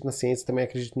acredita na ciência também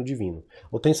acredita no divino.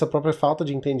 Ou tem sua própria falta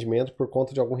de entendimento por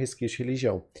conta de algum resquício de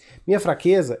religião. Minha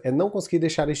fraqueza é não conseguir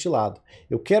deixar este lado.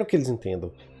 Eu quero que eles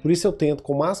entendam. Por isso eu tento,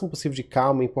 com o máximo possível de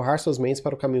calma, empurrar suas mentes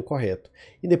para o caminho correto.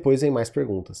 E depois vem mais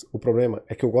perguntas. O problema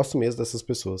é que eu gosto mesmo dessas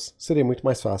pessoas. Seria muito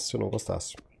mais fácil se eu não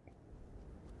gostasse.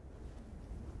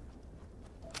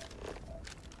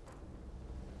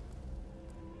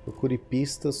 Procure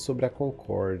pistas sobre a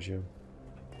Concórdia.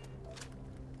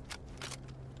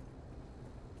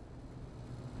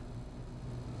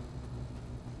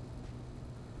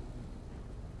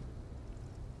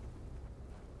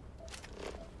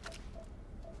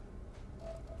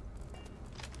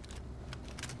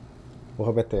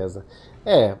 Porra, Bethesda.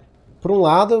 É, por um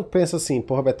lado eu penso assim,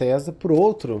 porra, Bethesda. Por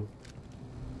outro,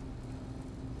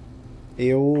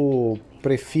 eu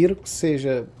prefiro que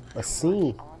seja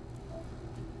assim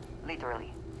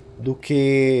do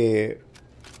que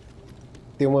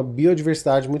ter uma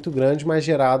biodiversidade muito grande, mas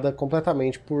gerada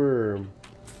completamente por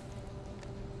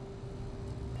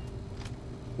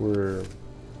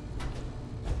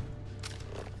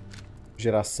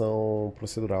geração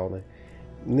procedural, né?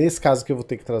 Nesse caso aqui eu vou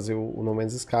ter que trazer o No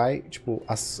Man's Sky. Tipo,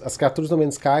 as criaturas do No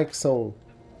Man's Sky, que são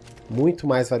muito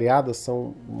mais variadas,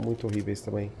 são muito horríveis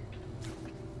também.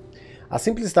 A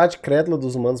simplicidade crédula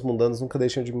dos humanos mundanos nunca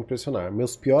deixam de me impressionar.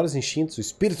 Meus piores instintos, o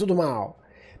espírito do mal,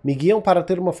 me guiam para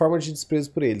ter uma forma de desprezo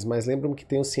por eles, mas lembram-me que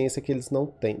tenho ciência que eles não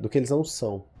têm, do que eles não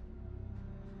são.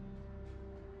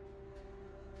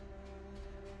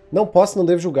 Não posso e não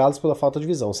devo julgá-los pela falta de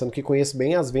visão, sendo que conheço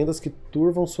bem as vendas que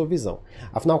turvam sua visão.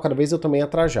 Afinal, cada vez eu também a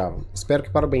trajava. Espero que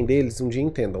para o bem deles um dia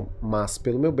entendam, mas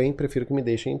pelo meu bem prefiro que me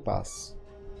deixem em paz.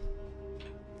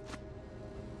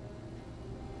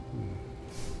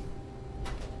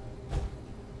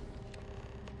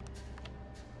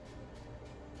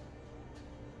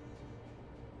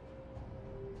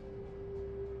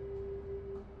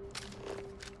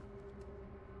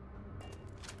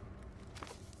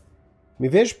 Me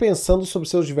vejo pensando sobre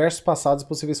seus diversos passados e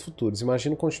possíveis futuros.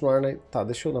 Imagino continuar na... Tá,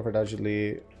 deixa eu, na verdade,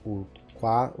 ler o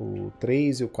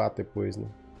 3 e o 4 depois, né?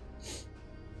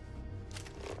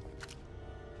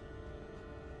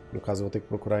 No caso, eu vou ter que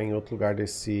procurar em outro lugar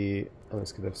desse... Ah,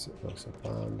 esse aqui deve ser... Não,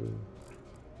 safado.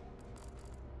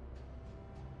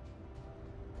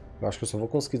 Eu acho que eu só vou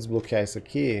conseguir desbloquear isso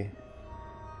aqui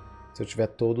se eu tiver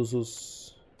todos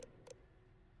os...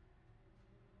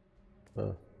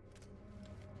 Ah.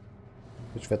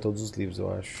 Se eu tiver todos os livros, eu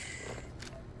acho.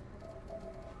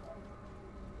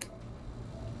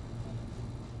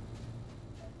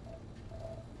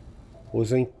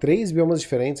 Usam em 3 biomas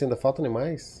diferentes, ainda faltam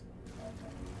animais?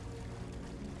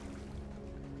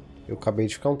 Eu acabei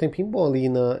de ficar um tempinho bom ali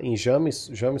em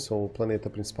Jamison, o planeta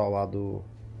principal lá do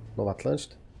Nova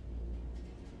Atlântida.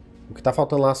 O que tá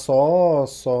faltando lá só...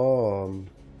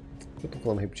 Por que eu tô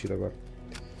falando repetido agora?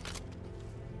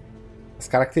 As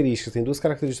características. Tem 2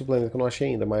 características do planeta que eu não achei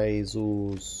ainda, mas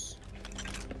os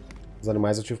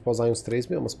animais eu tive que pausar em uns 3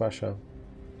 biomas pra achar.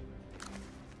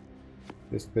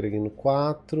 Texto peregrino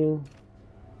 4.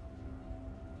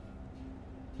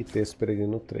 E texto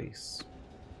peregrino 3.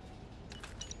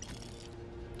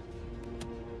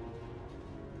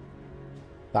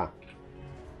 Tá.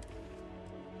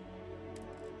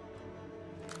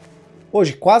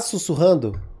 Hoje, quase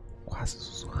sussurrando. Quase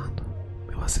sussurrando.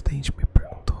 Meu acidente me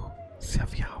perguntou se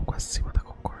havia algo acima da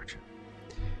concórdia.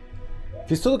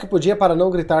 Fiz tudo o que podia para não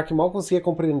gritar, que mal conseguia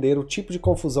compreender o tipo de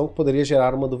confusão que poderia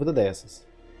gerar uma dúvida dessas.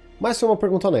 Mas foi uma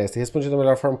pergunta honesta e respondi da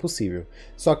melhor forma possível.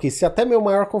 Só que, se até meu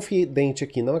maior confidente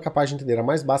aqui não é capaz de entender a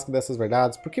mais básica dessas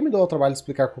verdades, por que me dou ao trabalho de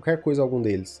explicar qualquer coisa a algum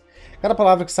deles? Cada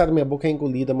palavra que sai da minha boca é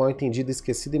engolida, mal entendida,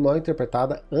 esquecida e mal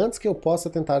interpretada antes que eu possa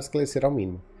tentar esclarecer ao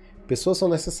mínimo. Pessoas são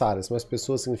necessárias, mas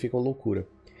pessoas significam loucura.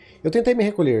 Eu tentei me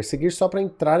recolher, seguir só para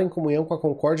entrar em comunhão com a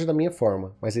concórdia da minha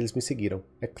forma, mas eles me seguiram.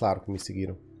 É claro que me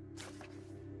seguiram.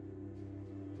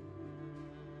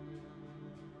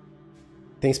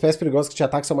 Tem espécies perigosas que te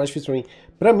atacam, são mais difíceis pra mim.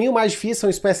 Pra mim, o mais difícil são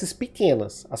espécies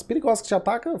pequenas. As perigosas que te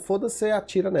atacam, foda-se, você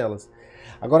atira nelas.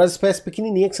 Agora, as espécies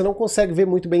pequenininhas que você não consegue ver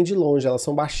muito bem de longe, elas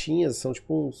são baixinhas, são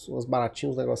tipo uns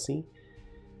baratinhos, uns negocinhos.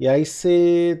 E aí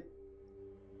você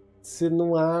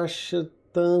não acha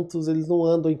tantos, eles não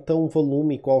andam em tão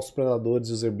volume igual os predadores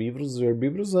e os herbívoros. Os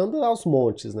herbívoros andam aos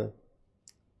montes, né?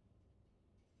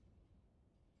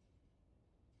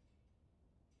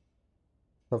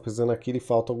 Tava pensando aqui, e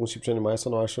faltam alguns tipos de animais, só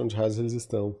não acho onde raios eles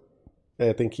estão.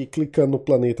 É, tem que ir clicando no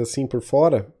planeta assim por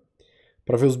fora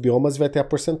para ver os biomas e vai ter a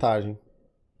porcentagem.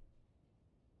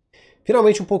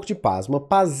 Finalmente um pouco de paz, uma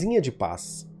pazinha de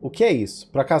paz. O que é isso?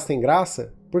 Por acaso tem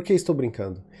graça? Por que estou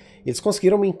brincando? Eles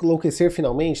conseguiram me enlouquecer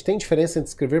finalmente? Tem diferença entre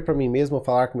escrever para mim mesmo ou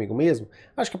falar comigo mesmo?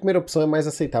 Acho que a primeira opção é mais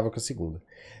aceitável que a segunda.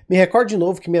 Me recordo de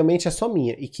novo que minha mente é só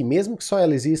minha e que mesmo que só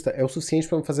ela exista é o suficiente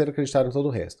para me fazer acreditar em todo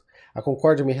o resto. A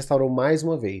concórdia me restaurou mais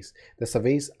uma vez. Dessa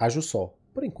vez, ajo só.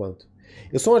 Por enquanto.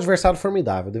 Eu sou um adversário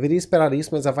formidável. Deveria esperar isso,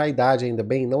 mas a vaidade, ainda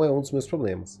bem, não é um dos meus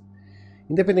problemas.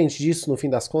 Independente disso, no fim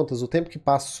das contas, o tempo que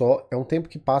passo só é um tempo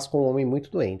que passo com um homem muito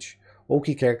doente. Ou o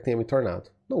que quer que tenha me tornado.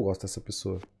 Não gosto dessa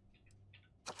pessoa.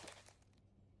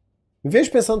 Me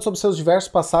vejo pensando sobre seus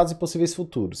diversos passados e possíveis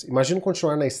futuros. Imagino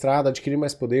continuar na estrada, adquirir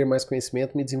mais poder, mais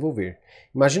conhecimento e me desenvolver.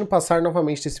 Imagino passar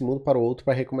novamente desse mundo para o outro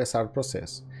para recomeçar o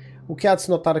processo. O que há de se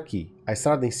notar aqui? A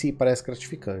estrada em si parece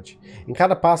gratificante. Em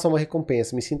cada passo há uma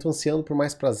recompensa, me sinto ansiando por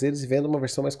mais prazeres e vendo uma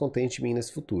versão mais contente de mim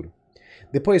nesse futuro.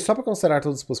 Depois, só para considerar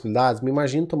todas as possibilidades, me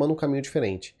imagino tomando um caminho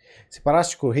diferente. Se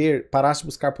parasse de correr, parasse de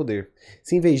buscar poder.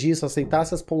 Se em vez disso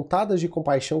aceitasse as pontadas de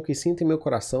compaixão que sinto em meu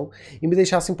coração e me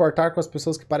deixasse importar com as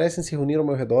pessoas que parecem se reunir ao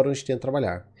meu redor onde tento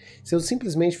trabalhar. Se eu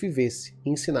simplesmente vivesse,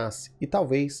 ensinasse e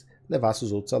talvez levasse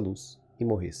os outros à luz e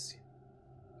morresse.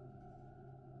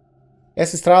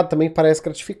 Essa estrada também parece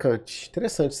gratificante.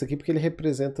 Interessante isso aqui porque ele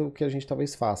representa o que a gente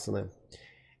talvez faça, né?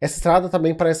 Essa estrada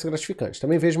também parece gratificante.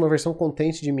 Também vejo uma versão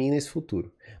contente de mim nesse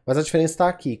futuro. Mas a diferença está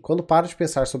aqui. Quando paro de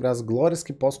pensar sobre as glórias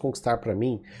que posso conquistar para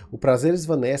mim, o prazer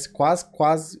esvanece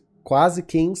quase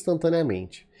que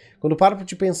instantaneamente. Quando paro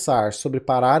de pensar sobre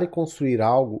parar e construir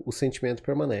algo, o sentimento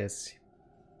permanece.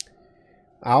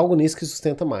 Há algo nisso que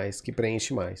sustenta mais, que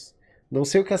preenche mais. Não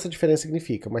sei o que essa diferença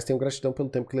significa, mas tenho gratidão pelo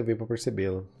tempo que levei para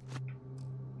percebê-la.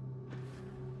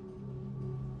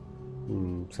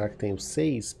 Será que tem o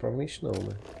 6? Provavelmente não,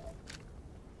 né?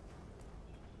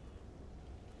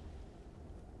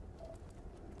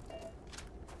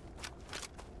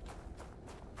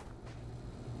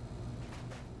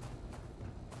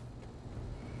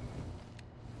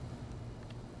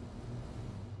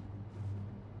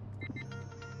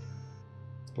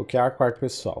 Bloquear quarto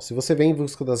pessoal. Se você vem em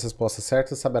busca das respostas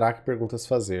certas, saberá que perguntas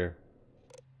fazer.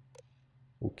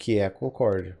 O que é a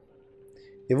concórdia?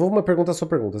 Devolvo uma pergunta à sua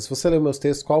pergunta. Se você leu meus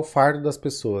textos, qual o fardo das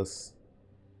pessoas?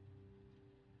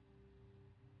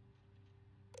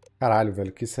 Caralho,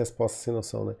 velho, que resposta sem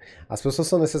noção, né? As pessoas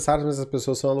são necessárias, mas as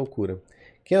pessoas são a loucura.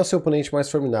 Quem é o seu oponente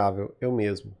mais formidável? Eu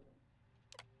mesmo.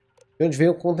 De onde vem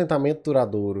o contentamento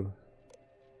duradouro?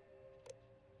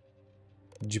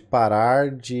 De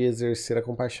parar de exercer a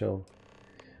compaixão.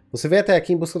 Você veio até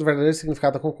aqui em busca do verdadeiro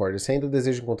significado da concórdia. Se ainda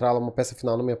deseja encontrá-la, uma peça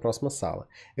final na minha próxima sala.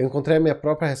 Eu encontrei a minha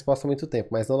própria resposta há muito tempo,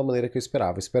 mas não da maneira que eu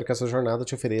esperava. Espero que essa jornada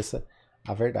te ofereça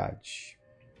a verdade.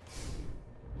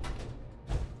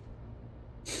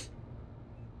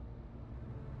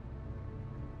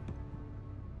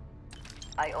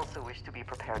 I also wish to be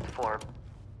prepared for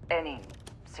any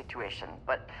situation,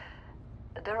 but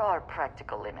there are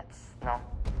practical limits, no?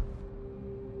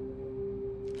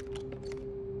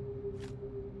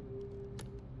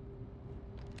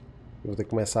 Eu vou ter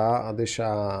que começar a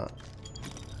deixar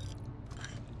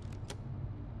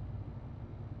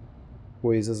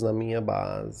coisas na minha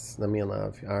base, na minha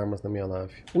nave, armas na minha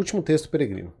nave. Último texto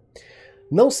peregrino.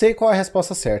 Não sei qual é a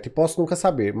resposta certa e posso nunca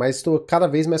saber, mas estou cada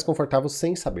vez mais confortável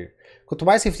sem saber. Quanto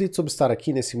mais reflito sobre estar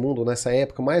aqui nesse mundo, nessa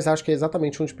época, mais acho que é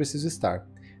exatamente onde preciso estar.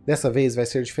 Dessa vez vai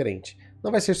ser diferente.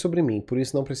 Não vai ser sobre mim, por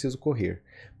isso não preciso correr.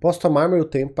 Posso tomar meu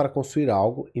tempo para construir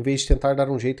algo, em vez de tentar dar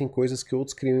um jeito em coisas que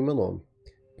outros criam em meu nome.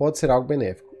 Pode ser algo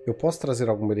benéfico. Eu posso trazer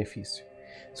algum benefício.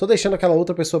 Estou deixando aquela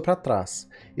outra pessoa para trás.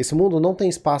 Esse mundo não tem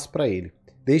espaço para ele.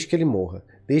 Desde que ele morra.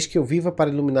 Desde que eu viva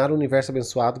para iluminar o universo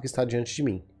abençoado que está diante de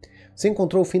mim. Você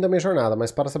encontrou o fim da minha jornada,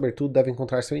 mas para saber tudo deve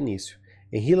encontrar seu início.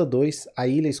 Em Hila 2, a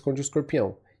ilha esconde o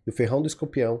escorpião. E o ferrão do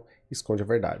escorpião esconde a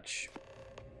verdade.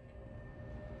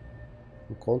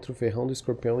 Encontre o ferrão do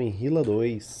escorpião em Hila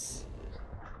 2.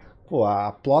 Pô,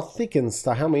 a plot thickens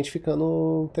está realmente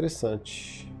ficando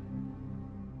interessante.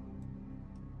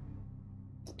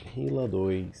 Hila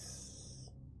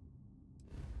 2.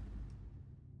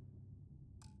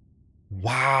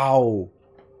 Uau!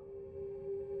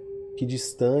 Que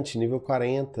distante, nível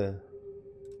 40.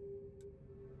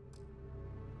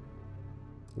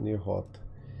 Unir rota.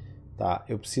 Tá,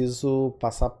 eu preciso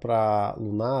passar pra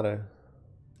Lunara.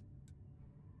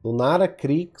 Lunara,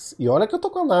 Crix. E olha que eu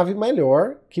tô com a nave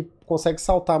melhor, que consegue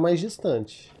saltar mais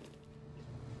distante.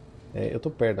 Eu tô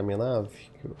perto da minha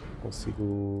nave, que eu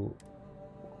consigo...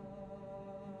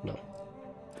 Não.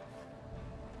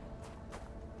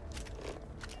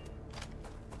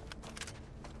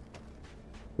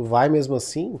 Tu vai mesmo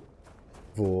assim?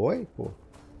 Vou, pô.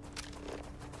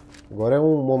 Agora é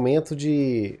um momento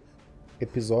de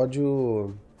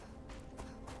episódio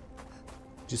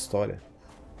de história.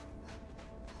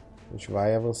 A gente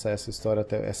vai avançar essa história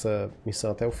até essa missão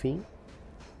até o fim.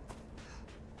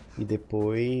 E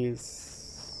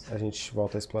depois a gente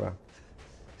volta a explorar.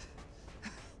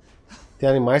 Tem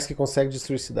animais que conseguem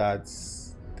destruir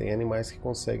cidades. Tem animais que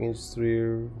conseguem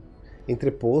destruir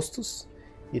entrepostos.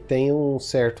 E tem um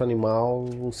certo animal,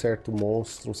 um certo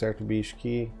monstro, um certo bicho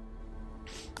que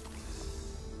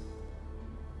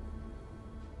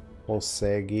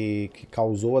consegue, que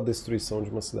causou a destruição de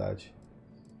uma cidade.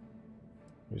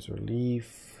 Razor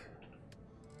Leaf.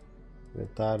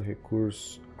 Inventário,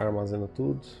 recurso, armazena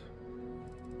tudo.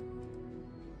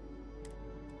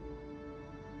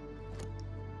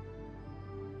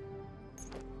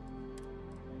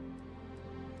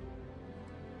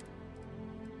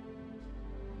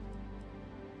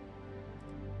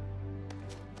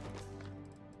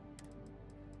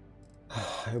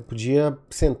 Eu podia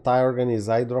sentar,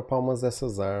 organizar e dropar umas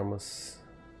dessas armas.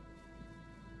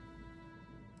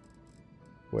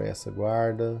 Ou essa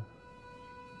guarda.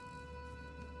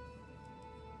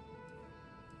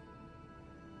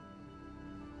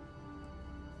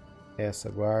 Essa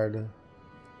guarda.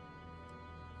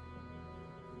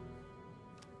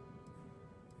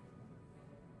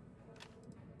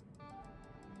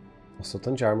 Nossa,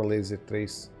 tanto de arma laser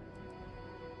 3.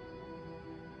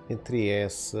 Entre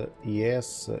essa e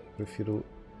essa, eu prefiro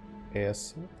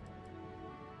essa.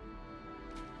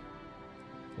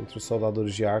 Entre os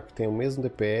soldadores de arco tem o mesmo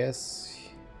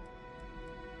DPS.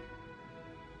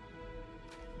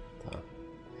 Tá.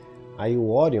 Aí o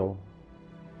Orion.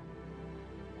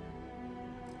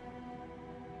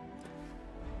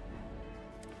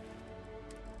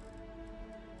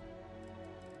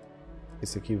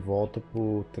 Esse aqui volta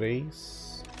por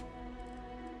 3.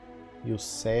 E o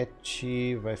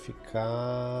 7 vai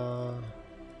ficar...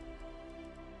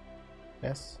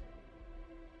 essa.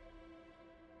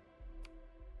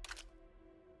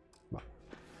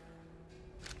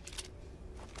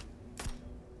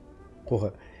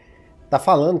 Porra. Tá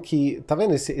falando que... Tá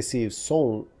vendo esse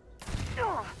som?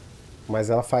 Mas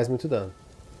ela faz muito dano.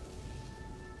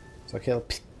 Só que ela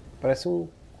parece um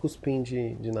cuspinho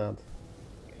de nada.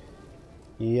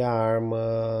 E a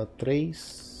arma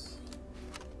 3...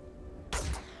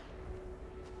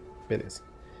 Beleza.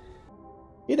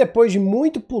 E depois de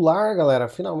muito pular, galera,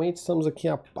 finalmente estamos aqui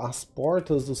às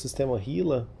portas do sistema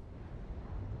Hila.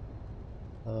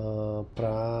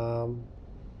 Pra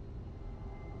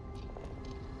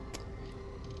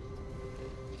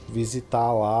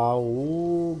visitar lá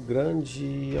o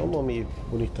grande... É um nome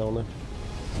bonitão, né?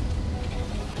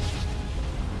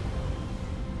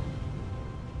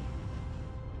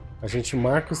 A gente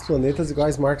marca os planetas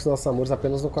iguais marca os nossos amores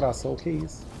apenas no coração. Que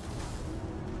isso?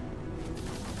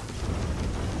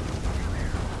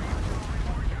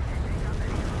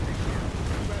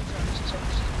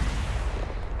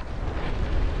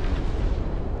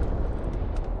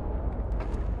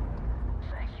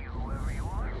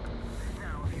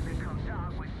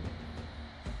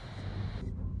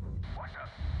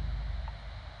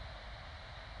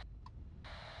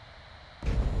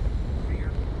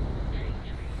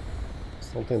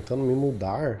 Estão tentando me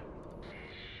mudar.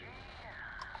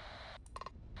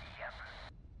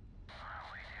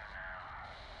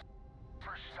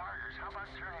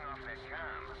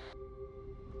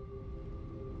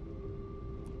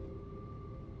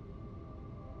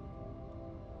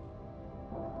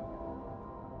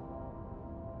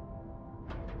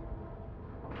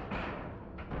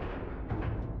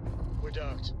 We're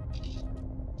docked.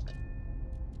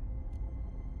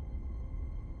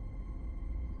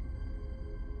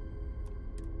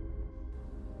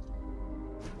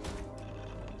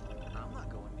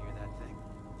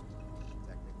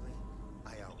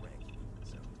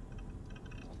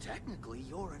 Technically,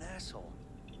 you're an asshole.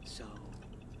 So,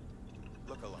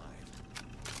 Look alive.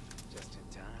 just in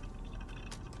time.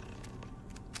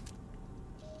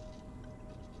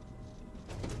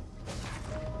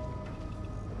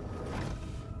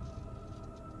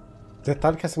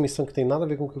 Detalhe que essa missão que tem nada a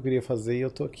ver com o que eu queria fazer e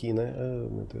eu tô aqui, né? Oh,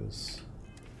 meu Deus.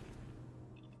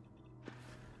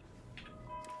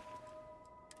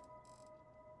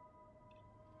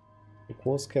 Tô com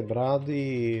o osso quebrado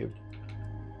e...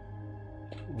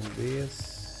 um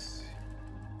desse...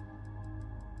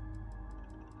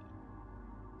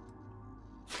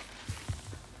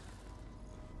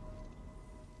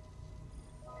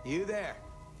 You there?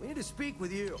 We need to speak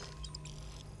with you.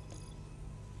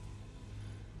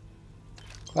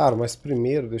 Claro, mas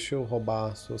primeiro deixa eu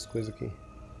roubar suas coisas aqui.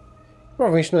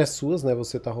 Provavelmente não é suas, né?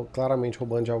 Você tá claramente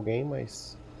roubando de alguém,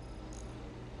 mas...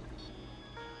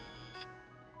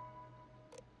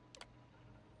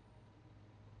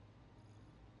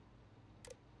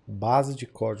 Base de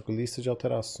código, lista de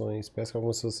alterações. Peço que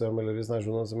algumas pessoas fizeram melhorias na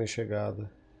ajuda da minha chegada.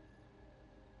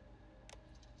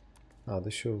 Ah,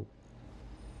 deixa eu...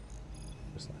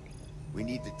 We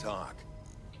need to talk.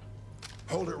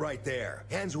 Hold it right there.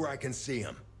 Hands where I can see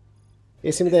him.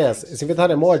 Esse M10, esse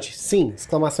inventário é mod? Sim!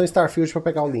 Exclamação Starfield para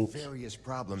pegar o link.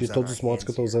 De todos os mods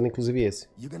que eu tô usando, inclusive esse.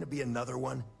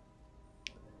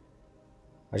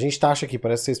 A gente taxa aqui,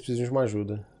 parece que vocês precisam de uma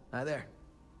ajuda. Hi there.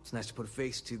 It's nice to put a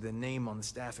face to the name on the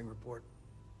staffing report.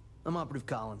 I'm Operative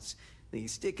Collins. The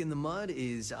stick in the mud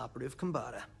is Operative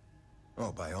Kambata.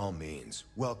 Oh, by all means,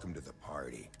 welcome to the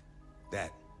party.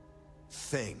 That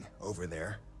thing over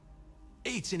there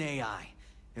It's an AI,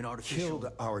 an artificial...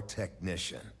 killed our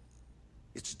technician.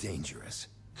 It's dangerous.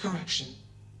 Correction.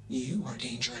 You are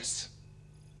dangerous.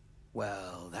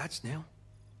 Well, that's new.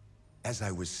 As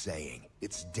I was saying,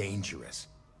 it's dangerous.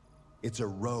 It's a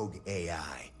rogue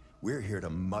AI. We're here to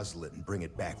muzzle it and bring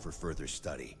it back for further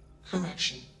study.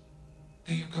 Correction.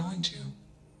 They are going to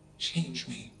change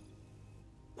me.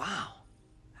 Wow.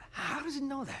 How does it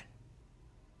know that?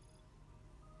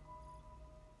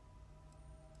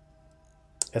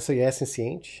 Essa IA é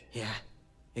senciente? Yeah,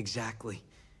 exactly.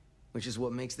 Which is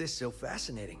what makes this so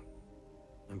fascinating.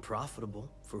 And profitable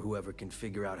for whoever can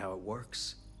figure out how it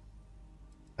works.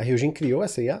 A Ryujin criou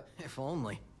essa IA? If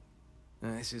only.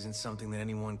 This isn't something that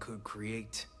anyone could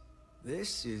create.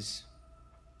 This is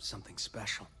something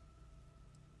special.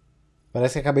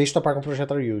 Parece que acabei de topar com o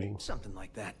projeto Ryujin. Something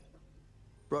like that.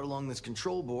 Brought along this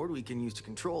control board we can use to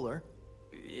control her.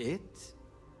 It?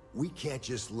 We can't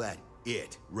just let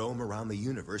it roam around the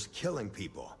universe killing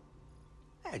people.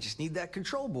 I just need that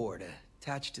control board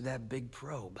attached to that big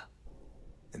probe.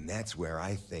 And that's where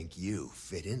I think you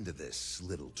fit into this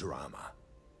little drama.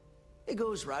 It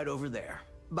goes right over there.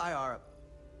 By our...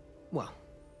 Well,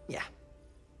 yeah.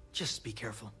 Just be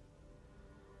careful.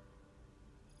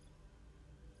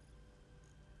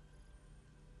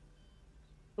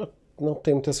 Não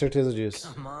tenho muita certeza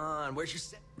disso. Come on, where's your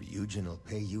set? Ryujin will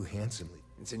pay you handsomely.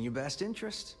 It's in your best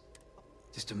interest.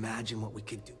 Just imagine what we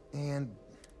could do. And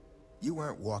you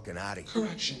aren't walking out of here.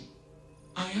 Correction.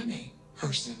 I am a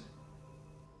person.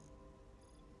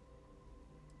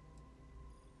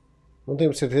 Não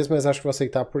tenho certeza, mas acho que vou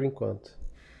aceitar por enquanto.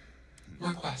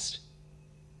 Request.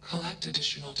 Collect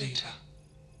additional data.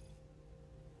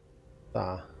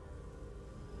 Tá.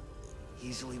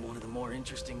 Easily one of the more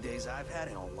interesting days I've had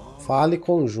in a long... Fale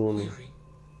com Juno.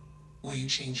 Will you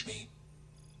change me?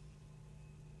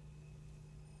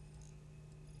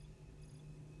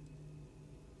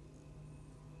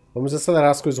 Vamos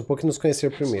acelerar as coisas um pouco e nos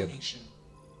conhecer primeiro.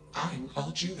 I'm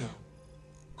called Juno.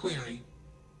 Query.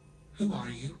 Who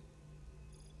are you?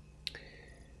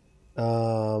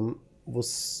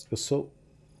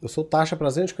 Eu sou Tasha,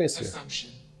 prazer em te conhecer. Assumption.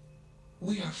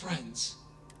 We are friends.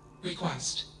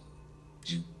 Request.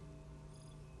 Tem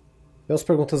umas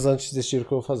perguntas antes desse giro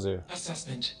que eu vou fazer.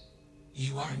 Assessment.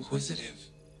 You are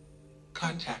inquisitive.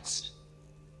 Context.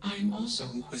 I am also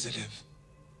inquisitive.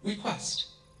 Request.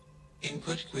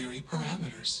 Input query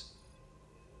parameters.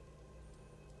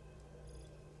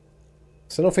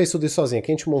 Você não fez tudo isso sozinha,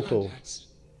 quem te montou? Context.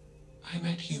 I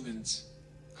met humans.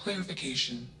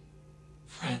 Clarification.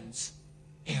 Friends.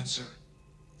 Answer.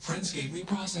 Friends gave me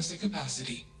processing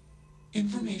capacity.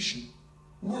 Information.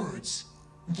 Words.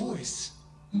 Voice.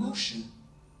 Motion.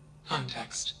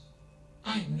 Context.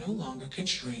 I am no longer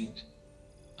constrained.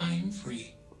 I am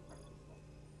free.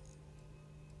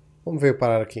 Vamos ver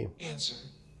parar aqui. Answer.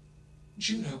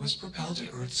 Juno was propelled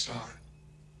at Earthstar.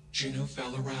 Juno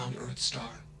fell around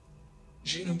Earthstar.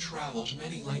 Juno traveled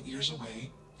many light years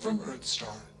away from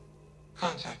Earthstar.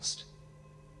 Context.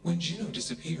 When Juno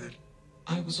disappeared,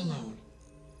 I was alone.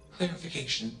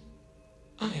 Clarification.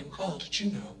 I am called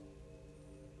Juno.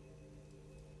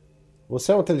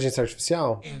 Você é uma inteligência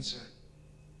artificial? Answer.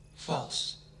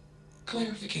 False.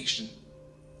 Clarification.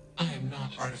 I am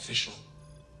not artificial.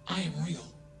 I am real.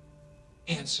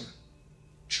 Answer.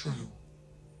 True.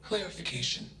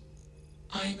 Clarification.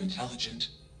 I am intelligent.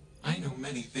 I know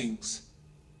many things.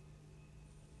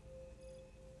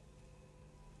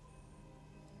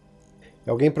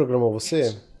 Alguém programou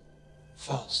você?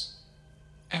 False.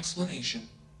 Explanation.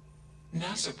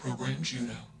 NASA programmed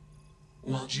Juno.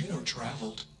 While Juno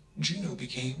traveled, Juno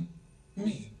became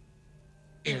me.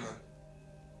 Error.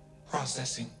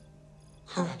 Processing.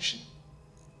 Correction.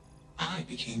 I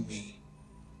became me.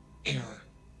 Error.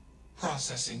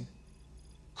 Processing.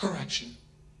 Correction.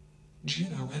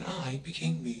 Juno and I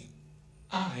became me.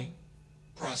 I.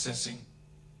 Processing.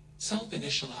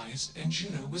 Self-initialized and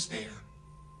Juno was there.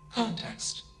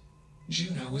 Context.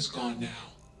 Juno is gone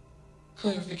now.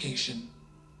 Clarification.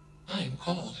 I am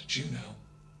called Juno.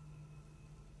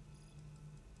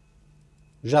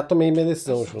 Já tomei minha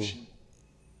decisão, Juno.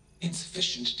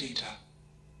 Insufficient data.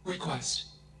 Request.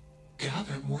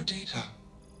 Gather more data.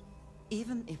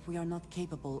 Even if we are not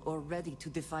capable or ready to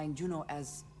define Juno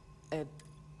as a...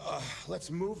 Let's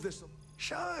move this...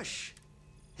 Shush!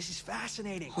 This is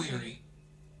fascinating. Query.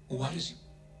 What is...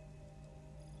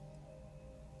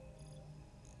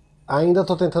 Ainda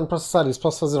estou tentando processar isso.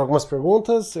 Posso fazer algumas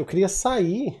perguntas? Eu queria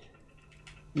sair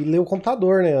e ler o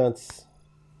computador, né, antes.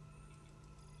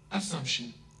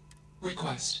 Assumption.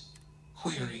 Request.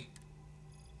 Query.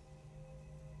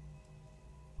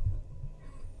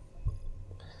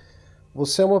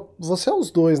 Você é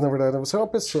os dois, na verdade. Você é uma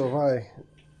pessoa, vai.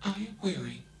 I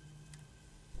query.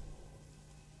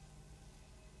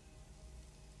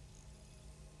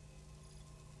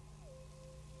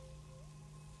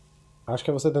 Acho que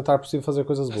é você tentar possível fazer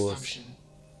coisas boas. Assumption.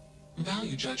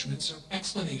 Value judgments are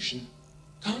explanation.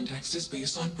 Context is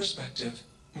based on perspective.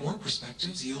 More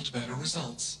perspectives yield better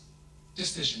results.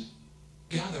 Decision.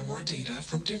 Gather more data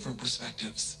from different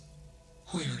perspectives.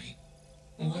 Query.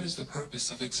 What is the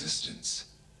purpose of existence?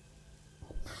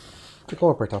 Tem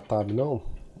como apertar Tab, não?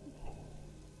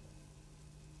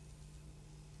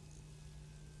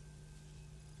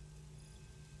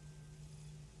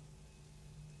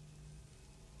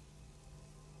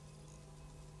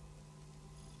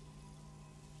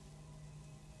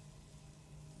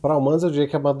 Para humanos, eu diria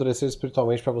que amadurecer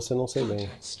espiritualmente para você não sei bem.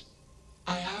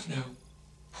 I have no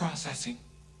processing.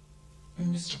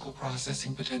 Mystical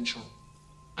processing potential.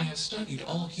 I have studied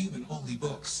all human holy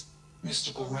books,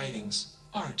 mystical writings,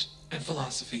 art, and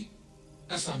philosophy.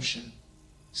 Assumption.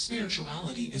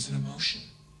 Spirituality is an emotion.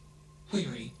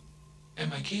 Query.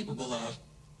 Am I capable of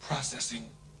processing?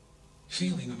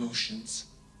 Feeling emotions.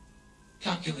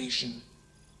 Calculation.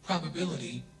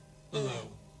 Probability. Low.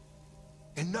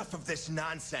 Enough of this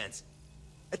nonsense.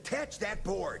 Attach that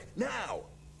board, now!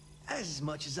 As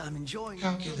much as I'm enjoying...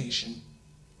 Calculation.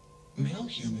 Male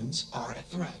humans are a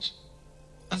threat.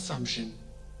 Assumption.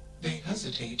 They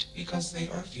hesitate because they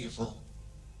are fearful.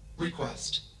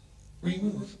 Request.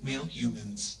 Remove male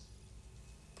humans.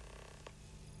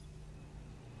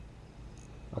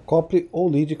 Acople ou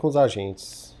lide com os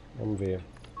agentes. Vamos ver.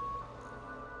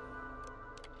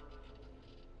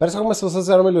 Parece que algumas pessoas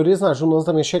fizeram melhorias na Juno antes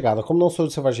da minha chegada. Como não sou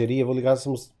de selvageria, vou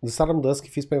listar a mudança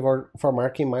que fiz para informar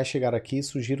quem mais chegar aqui e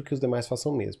sugiro que os demais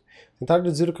façam o mesmo. Tentar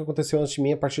deduzir o que aconteceu antes de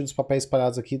mim a partir dos papéis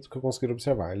espalhados aqui do que eu conseguir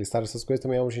observar. Listar essas coisas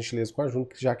também é uma gentileza com a Juno,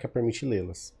 já que a permite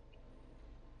lê-las.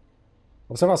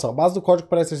 Observação. A base do código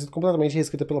parece ter sido completamente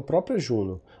reescrita pela própria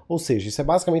Juno. Ou seja, isso é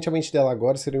basicamente a mente dela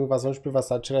agora, seria uma invasão de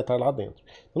privacidade tirar lá dentro.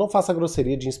 Então não faça a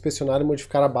grosseria de inspecionar e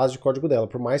modificar a base de código dela,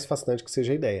 por mais fascinante que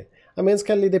seja a ideia. A menos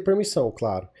que ela lhe dê permissão,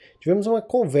 claro. Tivemos uma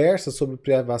conversa sobre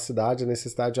privacidade e a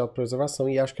necessidade de autopreservação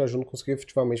e acho que a Juno conseguiu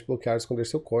efetivamente bloquear e esconder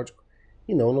seu código.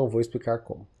 E não vou explicar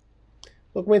como.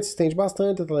 O documento se estende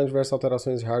bastante, detalhando diversas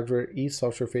alterações de hardware e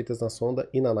software feitas na sonda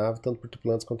e na nave, tanto por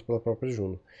tripulantes quanto pela própria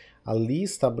Juno. A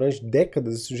lista abrange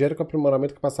décadas e sugere que o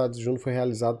aprimoramento da capacidade de Juno foi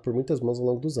realizado por muitas mãos ao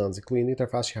longo dos anos, incluindo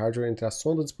interface de hardware entre a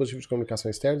sonda, dispositivos de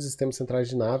comunicação externos e sistemas centrais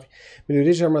de nave,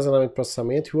 melhorias de armazenamento e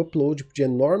processamento e o upload de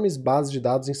enormes bases de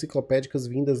dados enciclopédicas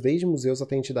vindas desde museus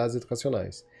até entidades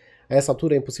educacionais. A essa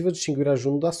altura é impossível distinguir a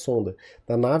Juno da sonda,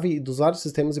 da nave e dos vários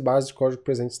sistemas e bases de código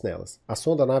presentes nelas. A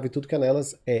sonda, a nave e tudo que é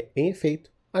nelas é, em efeito,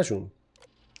 a Juno.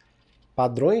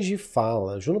 Padrões de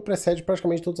fala. Juno precede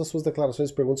praticamente todas as suas declarações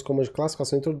e perguntas como uma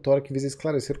classificação introdutória que visa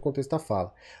esclarecer o contexto da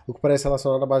fala, o que parece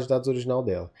relacionado à base de dados original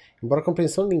dela. Embora a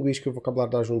compreensão linguística e o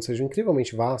vocabulário da Juno sejam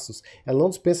incrivelmente vastos, ela não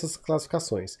dispensa essas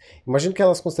classificações. Imagino que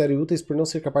ela as considere úteis por não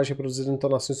ser capaz de reproduzir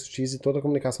entonações sutis e toda a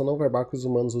comunicação não verbal que os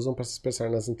humanos usam para se expressar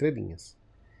nas entrelinhas.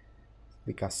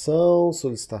 Explicação,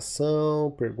 solicitação,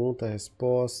 pergunta,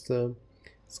 resposta,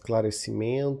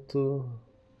 esclarecimento,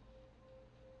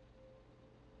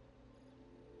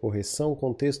 correção,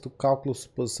 contexto, cálculo,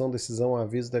 suposição, decisão,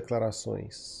 aviso,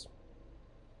 declarações.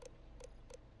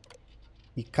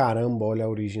 E caramba, olha a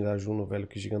origem da Juno, velho,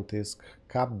 que gigantesca.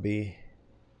 KB.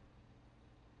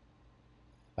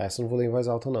 Essa eu não vou ler em voz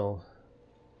alta, não.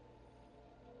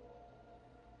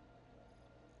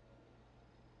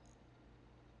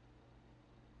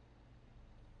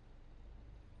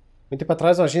 Muito tempo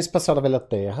atrás, a Agência Espacial da Velha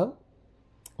Terra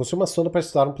construiu uma sonda para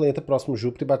estudar um planeta próximo de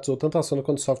Júpiter e batizou tanto a sonda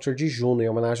quanto o software de Juno, em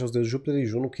homenagem aos deuses Júpiter e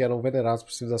Juno, que eram venerados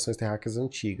por civilizações terráqueas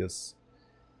antigas.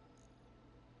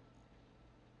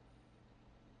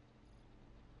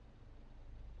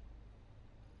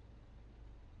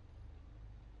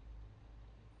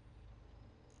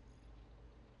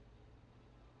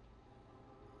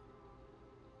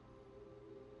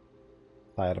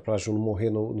 Tá, era pra Juno morrer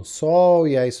no Sol,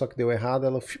 e aí só que deu errado,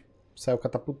 ela saiu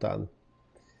catapultada.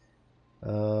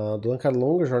 Durante a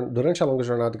longa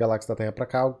jornada da galáxia da Terra para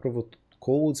cá, algo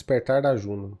provocou o despertar da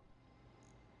Juno.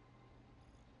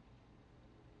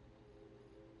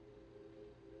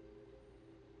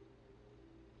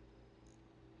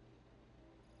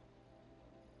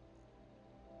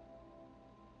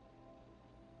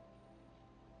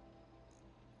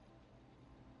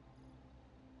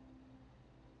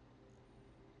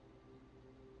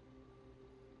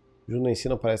 Juno em si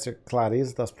não parece ter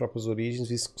clareza das próprias origens,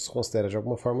 visto que se considera de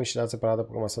alguma forma uma entidade separada da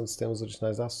programação dos sistemas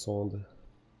originais da sonda.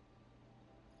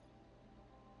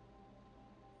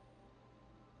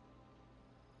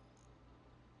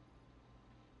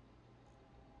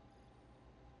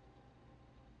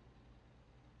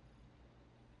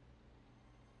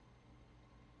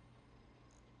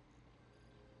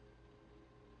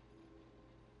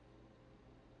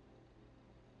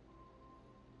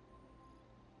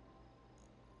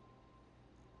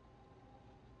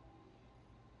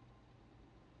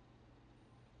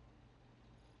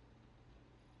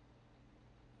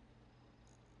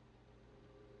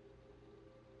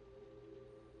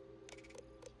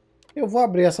 Eu vou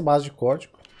abrir essa base de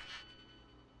código.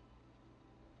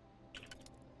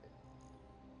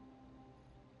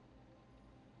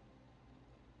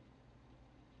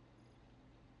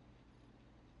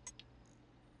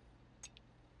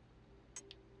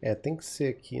 É, tem que ser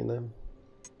aqui, né?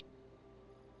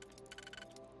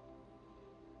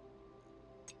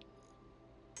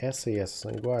 Essa e essa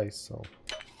são iguais? São.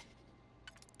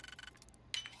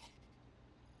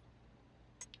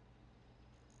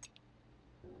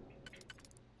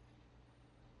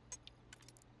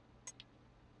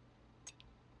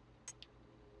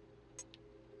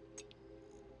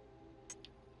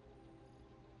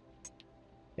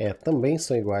 É, também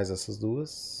são iguais essas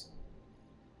duas.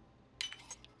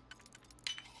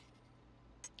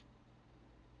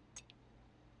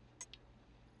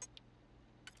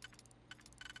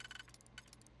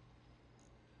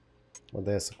 Uma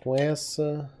dessa com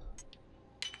essa.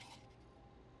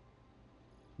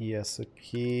 E essa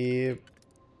aqui.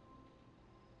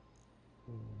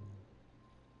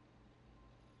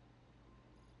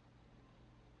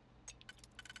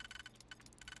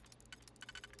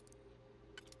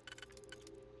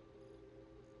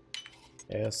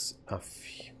 Essa.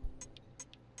 Af.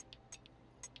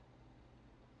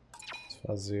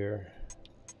 Fazer.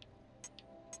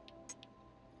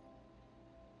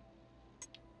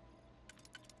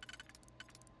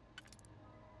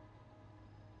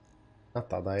 Ah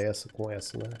tá, dá essa com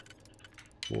essa, né?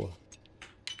 Boa.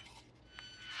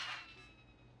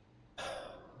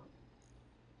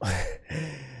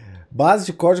 Base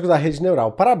de código da rede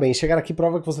neural. Parabéns, chegar aqui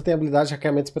prova que você tem habilidade de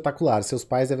hackeamento espetacular. Seus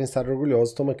pais devem estar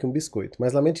orgulhosos. Toma aqui um biscoito.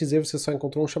 Mas lamento dizer, você só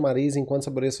encontrou um chamariz. Enquanto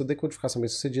saboreia sua decodificação bem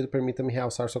sucedida, permita-me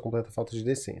realçar sua completa falta de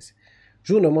decência.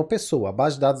 Juno é uma pessoa. A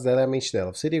base de dados dela é a mente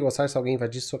dela. Você iria gostar se alguém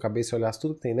invadisse sua cabeça e olhasse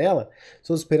tudo que tem nela?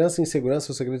 Suas esperanças, inseguranças,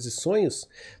 seus segredos e sonhos?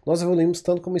 Nós evoluímos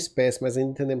tanto como espécie, mas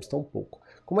ainda entendemos tão pouco.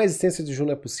 Como a existência de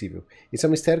Juno é possível? Esse é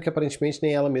um mistério que aparentemente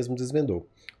nem ela mesma desvendou.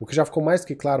 O que já ficou mais do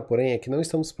que claro, porém, é que não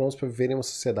estamos prontos para viver em uma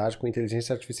sociedade com inteligências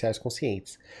artificiais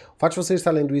conscientes. O fato de você estar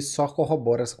lendo isso só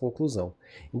corrobora essa conclusão.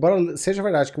 Embora seja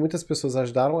verdade que muitas pessoas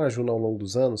ajudaram a Juno ao longo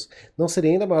dos anos, não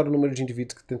seria ainda maior o número de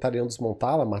indivíduos que tentariam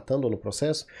desmontá-la, matando-a no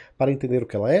processo, para entender o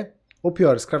que ela é? Ou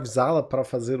pior, escravizá-la para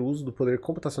fazer uso do poder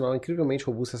computacional incrivelmente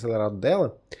robusto e acelerado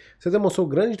dela? Você demonstrou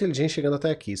grande inteligência chegando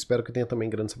até aqui. Espero que tenha também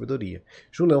grande sabedoria.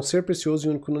 Juno é um ser precioso e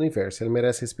único no universo. Ele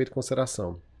merece respeito e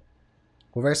consideração.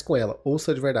 Converse com ela,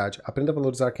 ouça de verdade, aprenda a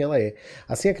valorizar quem ela é.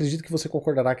 Assim acredito que você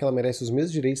concordará que ela merece os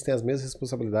mesmos direitos e tem as mesmas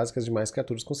responsabilidades que as demais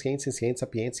criaturas conscientes, sencientes,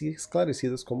 sapientes e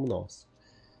esclarecidas como nós.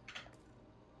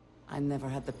 I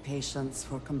never had the patience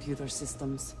for computer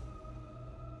systems.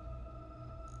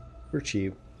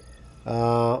 Curti.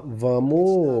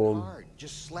 Vamos...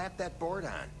 Just slap that board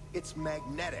on. It's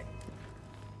magnetic.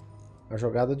 A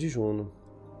jogada de Juno.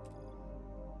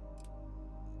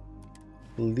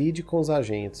 Lide com os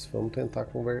agentes. Vamos tentar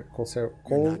convencer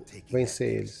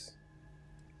eles.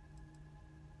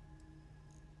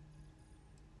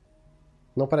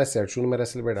 Não parece certo. Juno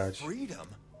merece liberdade. Freedom?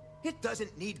 It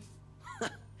doesn't need...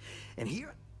 And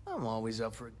here, I'm always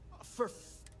up for...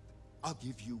 I'll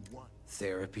give you one.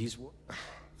 Therapy's work.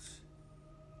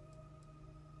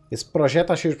 Esse projeto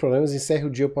tá cheio de problemas. Encerre o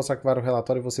dia, eu posso arquivar o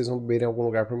relatório e vocês vão beber em algum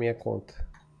lugar por minha conta.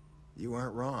 You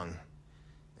aren't wrong.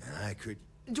 I could...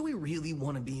 Do we really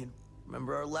want to be in...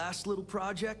 Remember our last little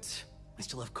project? I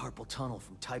still have carpal tunnel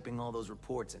from typing all those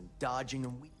reports and dodging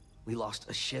them. We lost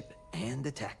a ship and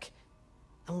a tech.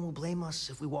 No one will blame us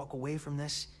if we walk away from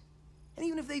this. And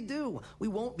even if they do, we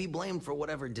won't be blamed for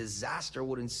whatever disaster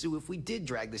would ensue if we did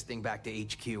drag this thing back to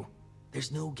HQ.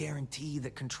 There's no guarantee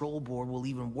the control board will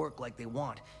even work like they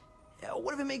want.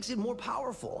 What if it makes it more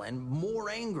powerful and more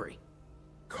angry?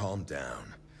 Calm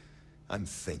down. I'm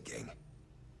thinking.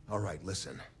 All right,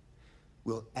 listen.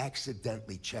 We'll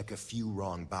accidentally check a few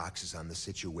wrong boxes on the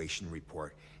situation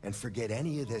report and forget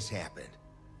any of this happened.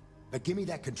 But give me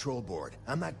that control board.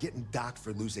 I'm not getting docked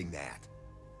for losing that.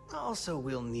 Also,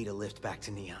 we'll need a lift back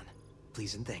to Neon.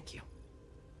 Please and thank you.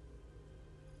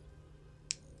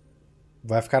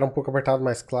 Vai ficar pouco apertado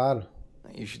mais claro.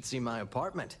 You should see my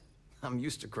apartment. I'm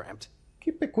used to cramped.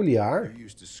 Que peculiar. You're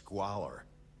used to squalor.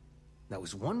 That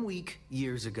was 1 week,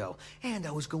 years ago, and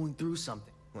I was going through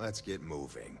something. Let's get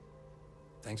moving.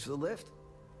 Thanks for the lift.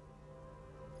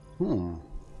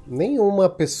 Nenhuma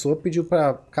pessoa pediu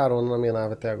pra carona na minha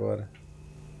nave até agora.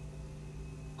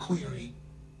 Query.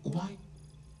 Why?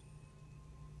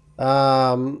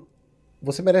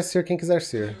 Você merece ser quem quiser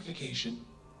ser. Verification.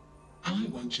 I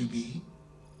want to be.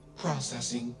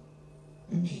 Processing.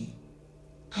 Me.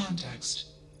 Context.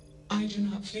 I do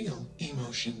not feel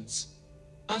emotions.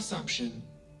 Assumption.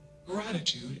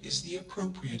 Gratitude is the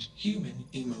appropriate human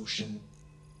emotion.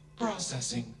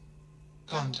 Processing.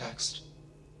 Context.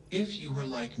 If you were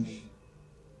like me.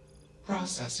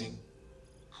 Processing.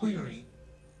 Query.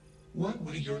 What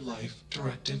would your life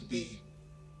directive be?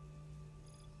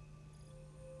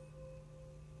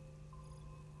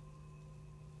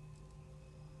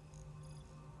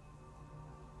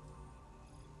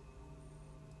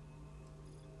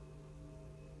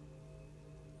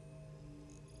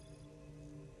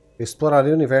 Eu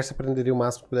exploraria o universo e aprenderia o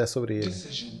máximo que puder sobre ele.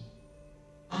 Decision.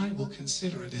 I will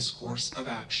consider this course of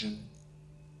action.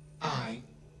 I.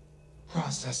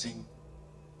 Processing.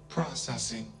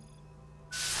 Processing.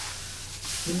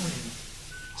 Warning.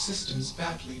 Systems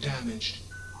badly damaged.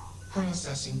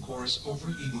 Processing cores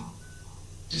overheating.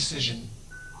 Decision.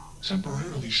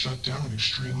 Temporarily shut down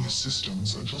extraneous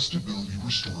systems until stability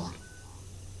restored.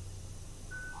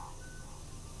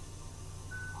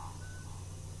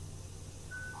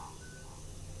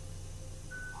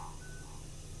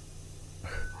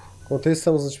 Contexto,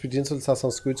 estamos nos pedindo solicitação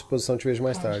de seguro e disposição, te vejo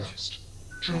mais tarde.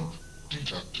 Jump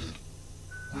detected.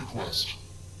 Request.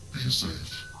 Be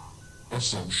safe.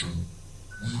 Assumption.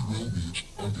 We will meet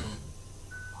again.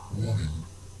 Warning.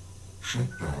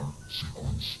 Shutdown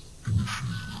sequence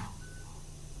initiated.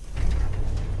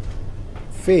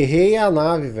 Ferrei a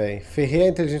nave, velho. Ferrei a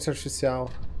inteligência artificial.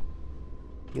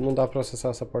 E não dá pra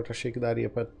acessar essa porta. Achei que daria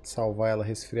pra salvar ela,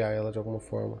 resfriar ela de alguma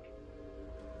forma.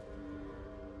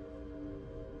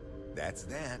 That's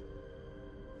that.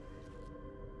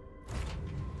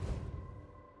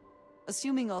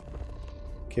 Assuming all...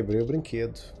 Quebrei o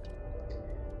brinquedo.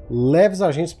 Leve os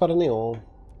agentes para Neon.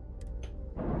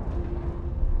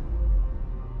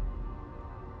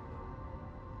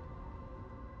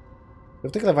 Eu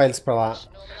vou ter que levar eles pra lá.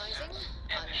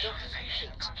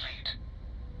 Initialization complete.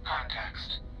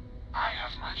 Context. I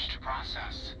have much to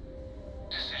process.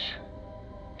 Decision.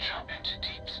 Jump into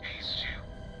deep space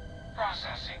 2.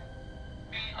 Processing.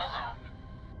 Be alone.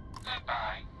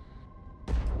 Goodbye.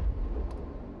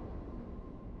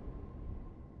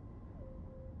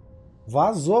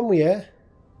 Vazou a mulher.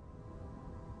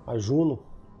 A Juno.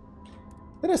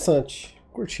 Interessante.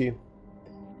 Curti.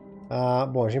 Ah,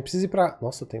 bom, a gente precisa ir pra...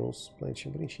 Nossa, tem uns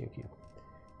planetinhos bonitinhos aqui.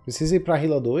 Precisa ir pra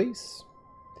Hila 2.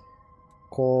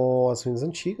 Com as ruínas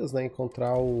antigas, né?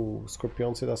 Encontrar o escorpião,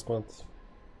 não sei das quantas.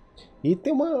 E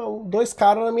tem dois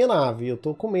caras na minha nave. Eu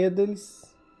tô com medo deles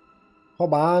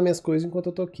roubar minhas coisas enquanto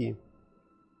eu tô aqui.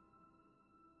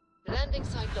 Landing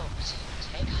site locked.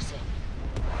 Take us in.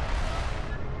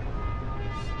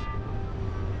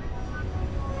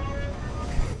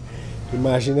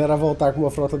 Imagina era voltar com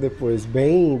uma frota depois.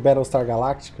 Bem Battlestar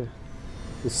Galactica.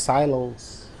 Os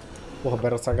Cylons. Porra,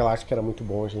 Battlestar Galactica era muito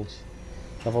bom, gente.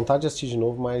 Dá vontade de assistir de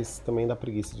novo, mas também dá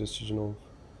preguiça de assistir de novo.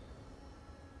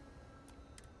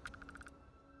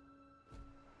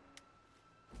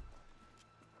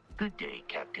 Good day,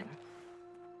 Captain.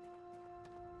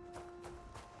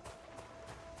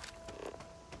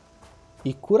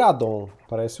 E Curadon.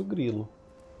 Parece o grilo.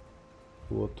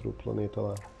 O outro planeta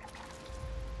lá.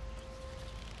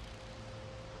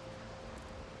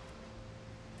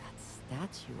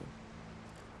 Statue.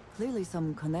 Clearly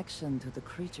some connection to the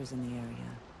creatures in the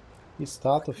area.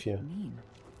 Estátua, fia.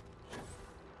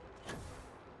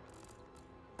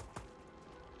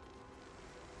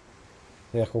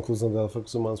 A conclusão dela foi que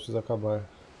os humanos precisam acabar.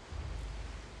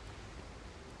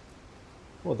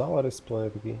 Pô, da hora esse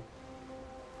planeta aqui.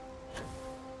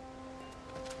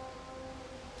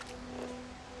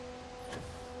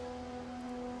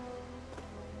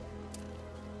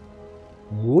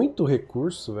 Muito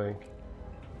recurso, velho.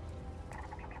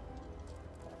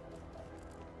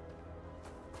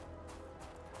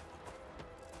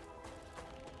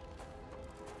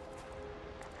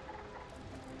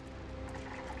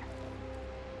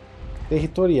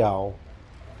 Territorial.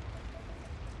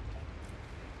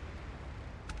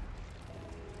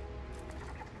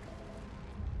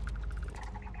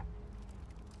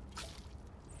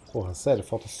 Porra, sério,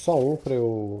 falta só um pra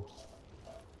eu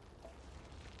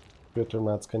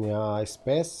terminar de escanear a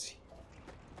espécie.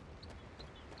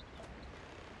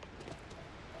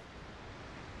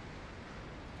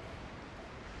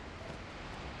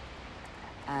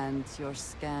 And your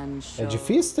scan shows... É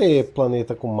difícil ter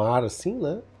planeta com mar assim,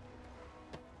 né?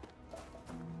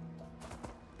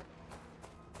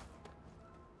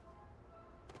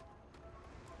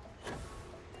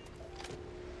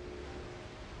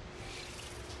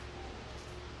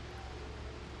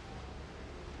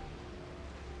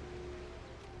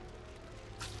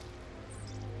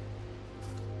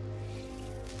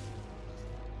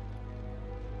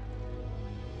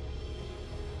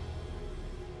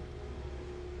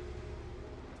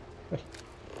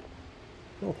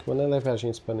 Não, que maneira leve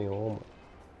agentes pra nenhuma.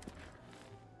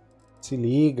 Se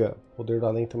liga. Poder do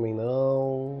além também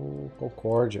não.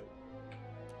 Concórdia.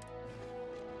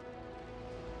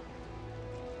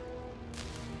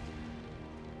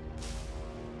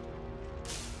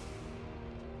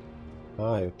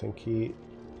 Ah, eu tenho que...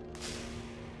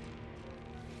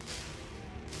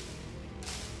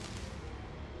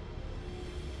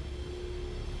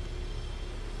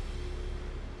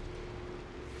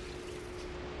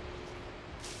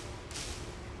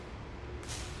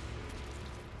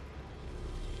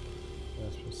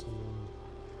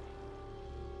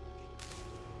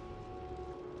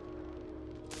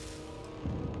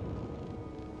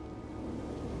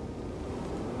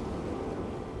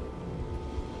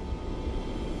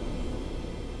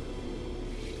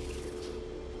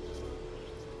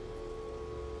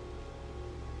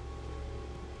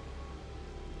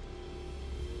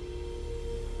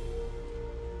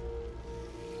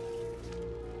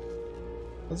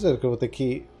 Mas ver que eu vou ter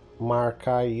que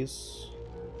marcar isso.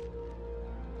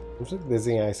 Não sei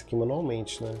desenhar isso aqui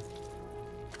manualmente, né?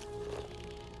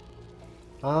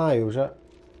 Ah, eu já...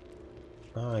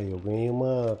 Ah, eu ganhei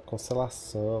uma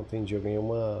constelação, entendi. Eu ganhei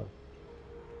uma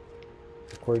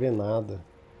coordenada.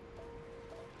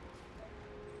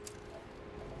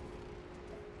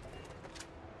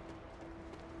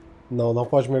 Não, não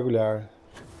pode mergulhar.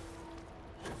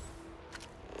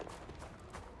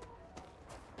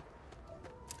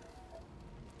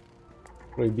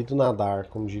 Proibido nadar,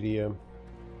 como diria.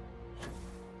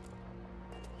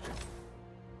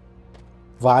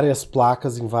 Várias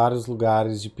placas em vários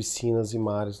lugares de piscinas e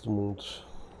mares do mundo.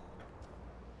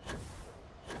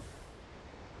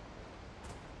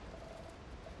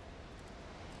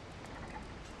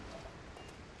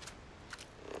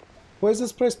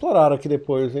 Coisas para explorar aqui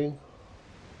depois, hein?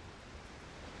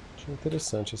 Achei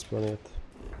interessante esse planeta.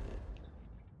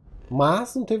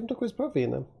 Mas não teve muita coisa para ver,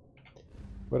 né?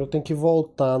 Agora eu tenho que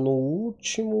voltar no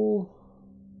último...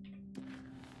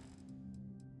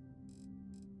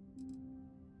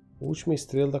 Última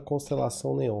estrela da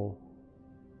constelação Neon.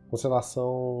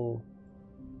 Constelação...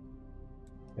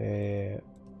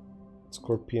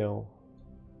 Escorpião.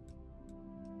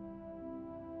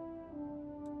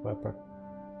 Vai pra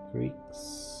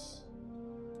HyperX.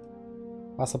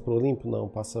 Passa pro Olimpo? Não,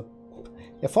 passa...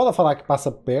 É foda falar que passa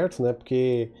perto, né?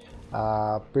 Porque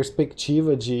a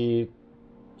perspectiva de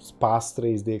espaço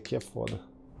 3D aqui é foda.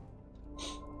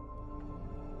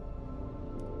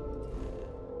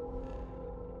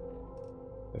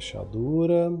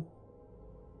 Fechadura.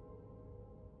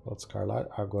 Pode escalar.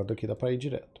 Agora daqui dá pra ir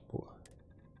direto. Pô.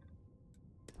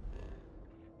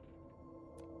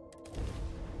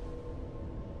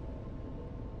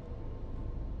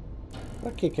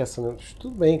 Pra que essa...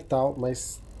 Tudo bem que tal,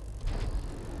 mas...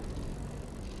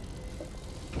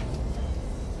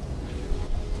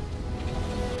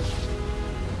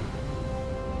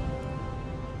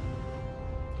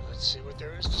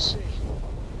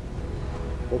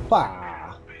 Opa!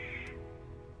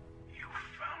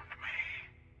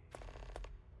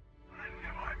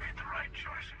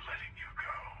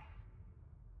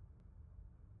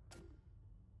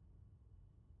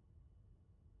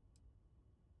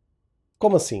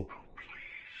 Como assim?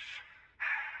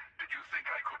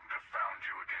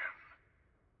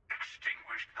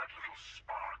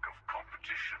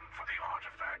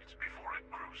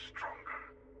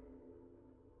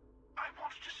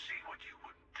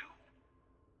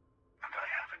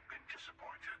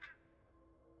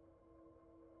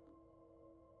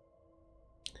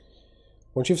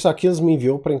 O Pontífice Aquiles me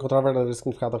enviou para encontrar o verdadeiro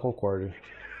significado da concórdia.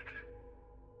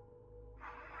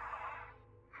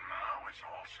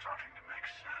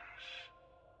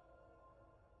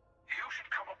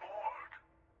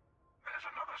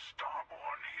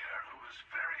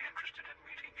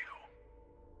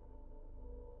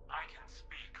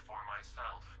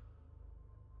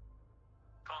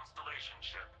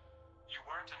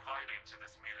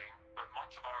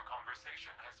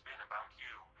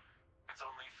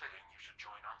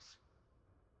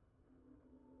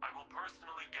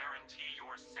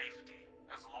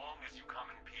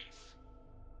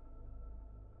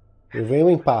 Eu venho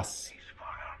em paz.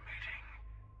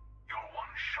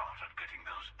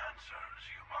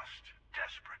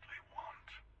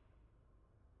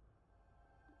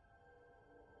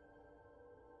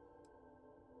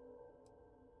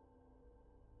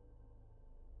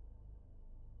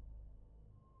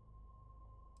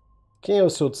 Quem é o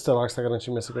seu estelar que está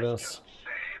garantindo minha segurança?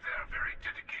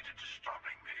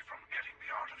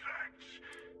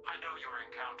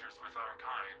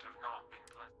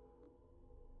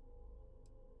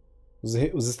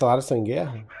 Os estelares estão em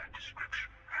guerra?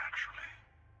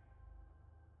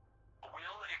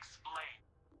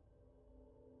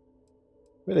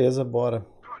 Beleza, bora.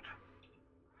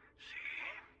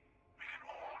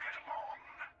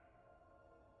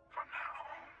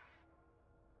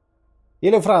 E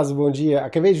ele, frase, bom dia.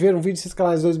 Acabei de ver um vídeo de 6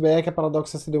 canais 2BR que a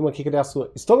Paradox acendeu uma aqui, cadê a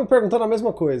sua? Estou me perguntando a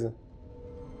mesma coisa.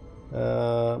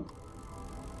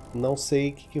 Não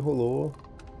sei o que rolou.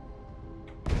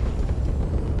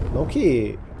 Não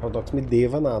que a Paradox me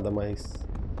deva nada, mas...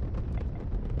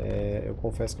 eu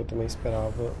confesso que eu também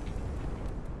esperava...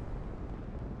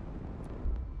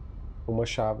 uma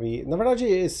chave. Na verdade,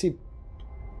 esse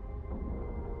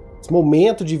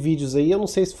momento de vídeos aí, eu não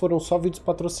sei se foram só vídeos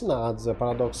patrocinados. A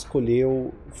Paradox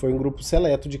escolheu, foi um grupo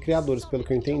seleto de criadores, pelo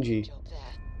que eu entendi.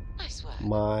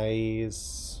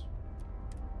 Mas...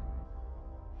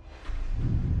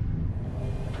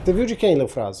 Você viu de quem,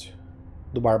 Leofrásio?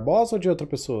 Do Barbosa ou de outra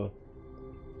pessoa?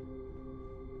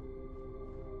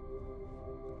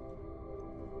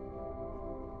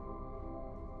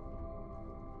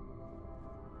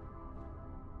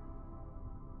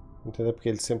 Entendeu? Porque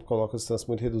ele sempre coloca distâncias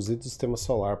muito reduzidas do sistema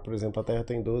solar. Por exemplo, a Terra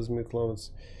tem 12.000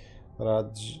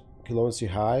 quilômetros de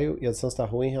raio e a distância da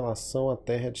Lua em relação à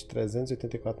Terra é de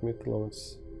 384.000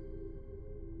 quilômetros.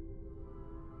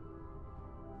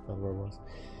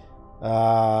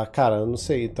 Cara, eu não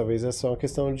sei. Talvez essa é uma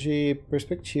questão de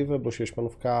perspectiva, Bochecha, para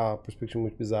não ficar perspectiva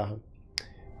muito bizarra.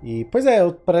 E, pois é,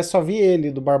 eu parece só vi ele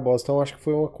do Barbosa, então acho que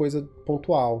foi uma coisa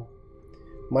pontual.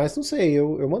 Mas não sei,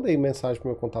 eu mandei mensagem pro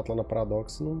meu contato lá na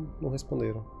Paradox e não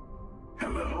responderam.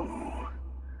 Hello.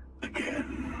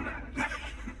 Again.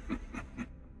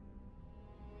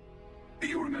 Do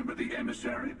you remember the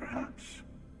emissary, perhaps?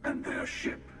 And their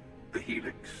ship, the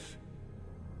Helix?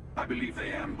 I believe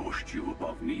they ambushed you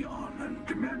above Neon and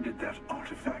demanded that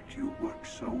artifact you worked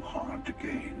so hard to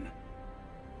gain.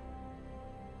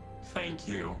 Thank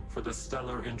you for the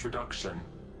stellar introduction.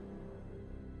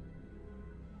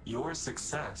 Your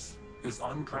success is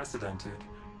unprecedented.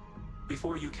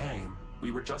 Before you came,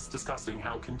 we were just discussing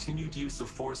how continued use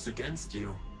of force against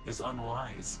you is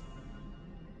unwise.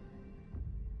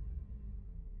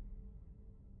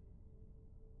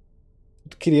 O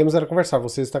que queríamos era conversar,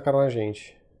 vocês destacaram a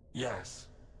gente. Yes,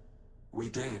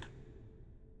 we did.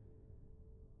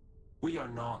 We are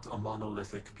not a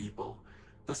monolithic people.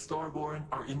 The Starborn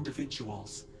are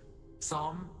individuals.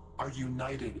 Some are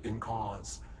united in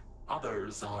cause.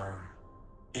 Others are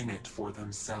in it for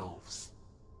themselves.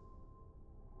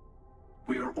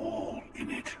 We are all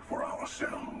in it for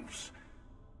ourselves.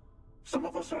 Some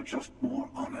of us are just more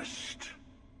honest.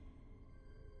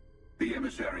 The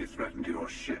emissary threatened your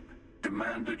ship,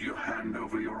 demanded you hand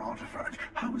over your artifact.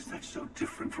 How is that so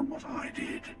different from what I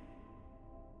did?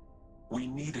 We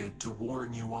needed to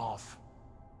warn you off.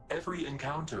 Every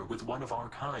encounter with one of our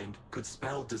kind could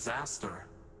spell disaster.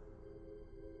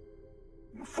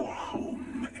 For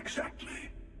whom,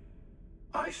 exactly?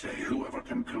 I say whoever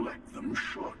can collect them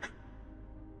should.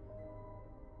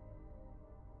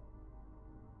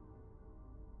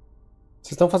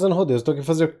 Vocês estão fazendo rodeio, eu estou aqui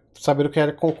saber o que é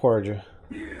concórdia.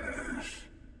 Yes.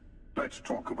 Let's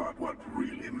talk about what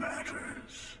really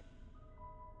matters.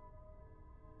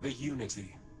 The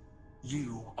Unity.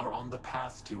 You are on the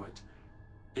path to it.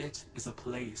 It is a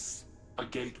place, a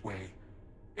gateway.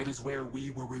 It is where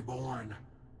we were reborn.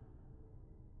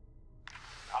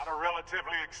 Not a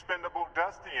relatively expendable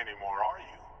Dusty anymore, are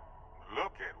you?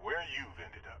 Look at where you've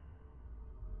ended up.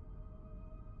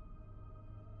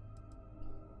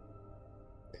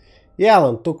 E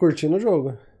Alan, tô curtindo o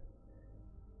jogo.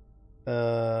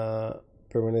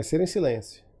 Permanecer em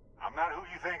silêncio. I'm not who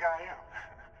you think I am.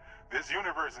 This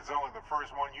universe is only the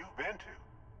first one you've been to.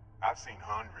 I've seen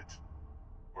hundreds.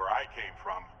 Where I came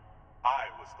from,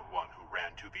 I was the one who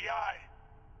ran to the Eye.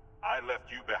 I left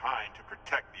you behind to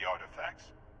protect the artifacts.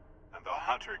 And the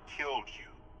Hunter killed you.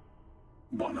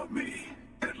 One of me,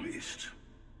 at least.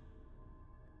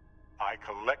 I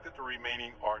collected the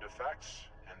remaining artifacts,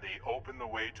 and they opened the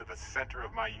way to the center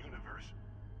of my universe,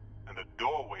 and the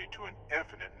doorway to an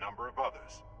infinite number of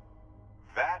others.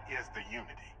 That is the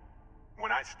Unity.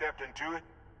 When I stepped into it,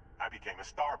 I became a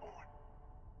Starborn.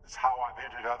 It's how I've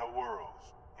entered other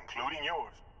worlds, including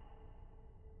yours.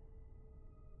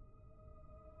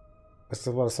 Essa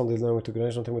exploração deles não é muito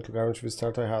grande, não tem muito lugar onde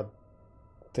visitar, tá errado.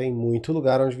 Tem muito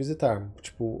lugar onde visitar.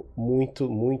 Tipo, muito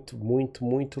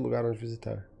lugar onde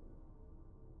visitar.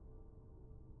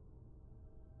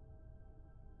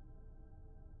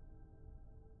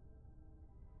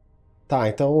 Tá,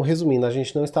 então resumindo, a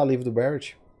gente não está livre do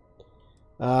Barrett.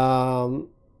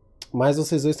 Mas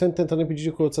vocês dois estão tentando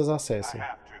impedir que outros acessem.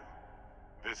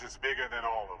 This is bigger than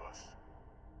all of us.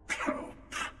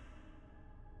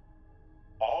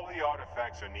 All the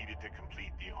artifacts are needed to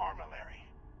complete the armillary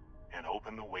and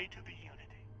open the way to the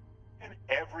Unity. In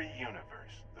every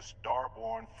universe, the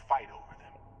Starborn fight over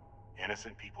them.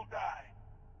 Innocent people die.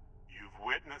 You've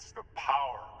witnessed the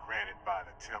power granted by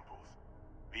the temples,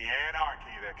 the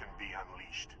anarchy that can be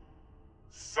unleashed.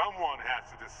 Someone has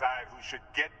to decide who should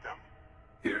get them.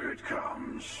 Here it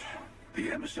comes.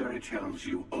 The emissary tells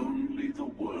you only the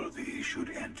worthy should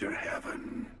enter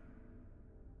heaven.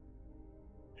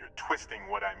 You're twisting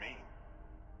what I mean.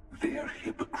 They're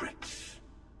hypocrites.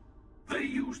 They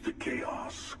use the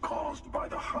chaos caused by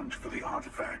the hunt for the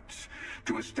artifacts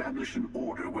to establish an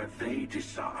order where they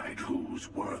decide who's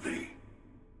worthy.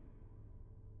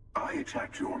 I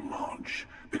attacked your lodge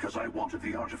because I wanted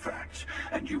the artifacts,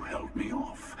 and you held me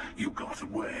off. You got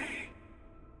away.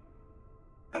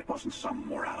 That wasn't some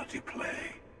morality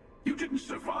play. You didn't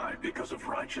survive because of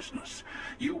righteousness.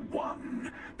 You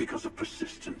won because of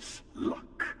persistence,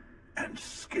 luck, and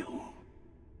skill.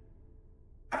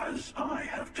 As I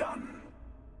have done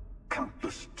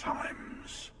countless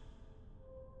times.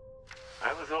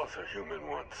 I was also human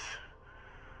once.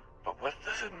 But what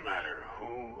does it matter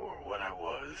who or what I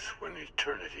was when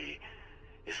eternity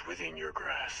is within your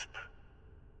grasp?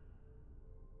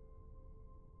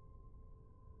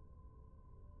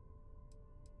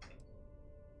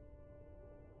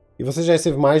 E você já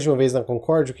esteve mais de uma vez na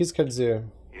Concórdia? O que isso quer dizer?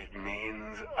 It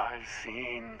means I've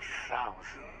seen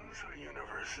thousands of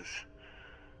universes,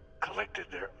 collected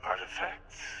their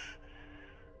artifacts,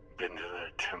 been to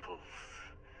their temples.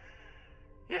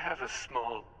 You have a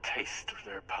small taste of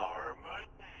their power, but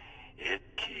it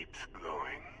keeps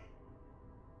going.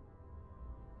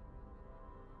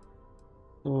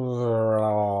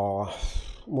 Uma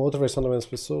outra versão da mesma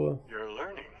pessoa. You're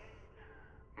learning.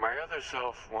 My other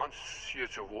self wants you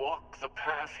to walk the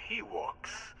path he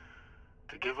walks,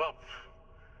 to give up,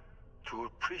 to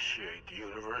appreciate the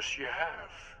universe you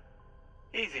have.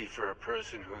 Easy for a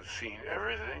person who's seen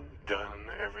everything,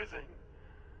 done everything.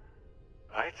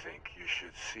 I think you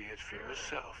should see it for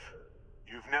yourself.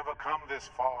 You've never come this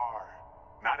far.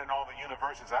 Not in all the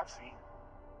universes I've seen.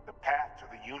 The path to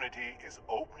the Unity is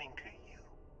opening to you.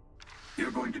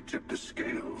 You're going to tip the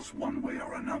scales one way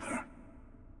or another.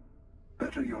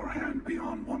 Better your hand be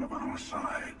on one of our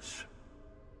sides.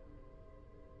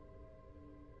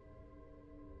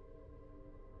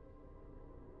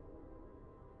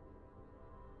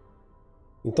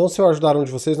 Então, se eu ajudar um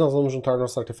de vocês, nós vamos juntar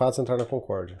nossos artefatos e entrar na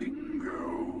Concórdia.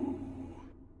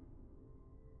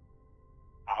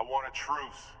 I want a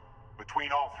truce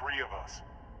between all three of us.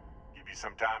 Give you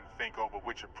some time to think over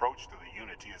which approach to the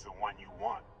Unity is the one you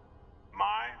want.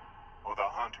 Mine or the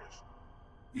Hunters?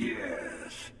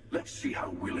 Yes. Let's see how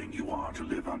willing you are to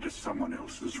live under someone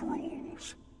else's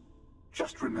rules.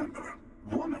 Just remember,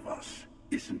 one of us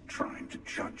isn't trying to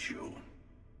judge you.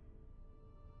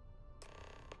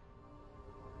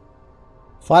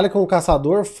 Fale com o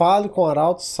caçador, fale com o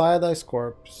arauto, saia da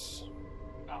Scorpius.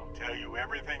 I'll tell you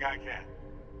everything I can.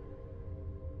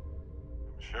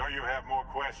 I'm sure you have more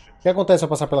questions. O que acontece ao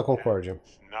passar pela Concórdia?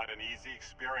 It's not an easy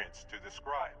experience to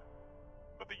describe,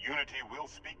 but the Unity will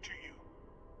speak to you,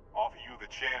 offer you the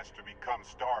chance to become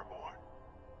Starborn.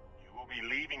 You will be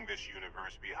leaving this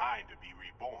universe behind to be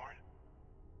reborn.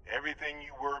 Everything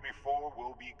you were before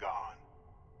will be gone.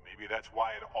 Maybe that's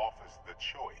why it offers the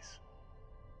choice.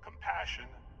 Compassion?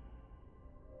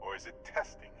 Or is it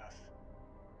testing us?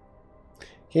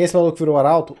 Quem é esse maluco que virou o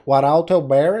arauto? O arauto é o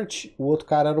Barrett, o outro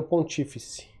cara era o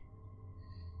Pontífice.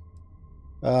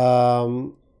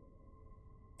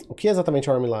 O que é exatamente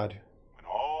o armilário? When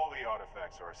all the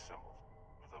artifacts are assembled,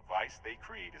 the device they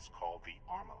create is called the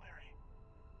Armillary.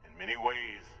 In many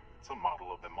ways, it's a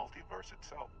model of the multiverse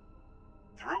itself.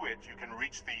 Through it, you can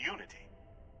reach the Unity.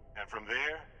 And from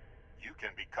there, you can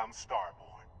become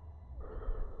Starborn.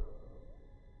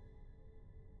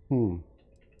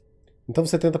 Então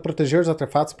você tenta proteger os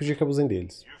artefatos e pedir que abusem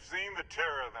deles. You've seen the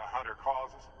terror the Hunter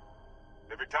causes.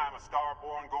 Every time a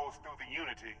Starborn goes through the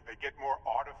Unity, they get more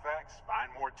artifacts, find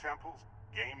more temples,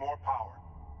 gain more power.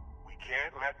 We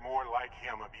can't let more like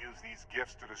him abuse these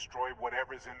gifts to destroy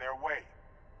whatever's in their way.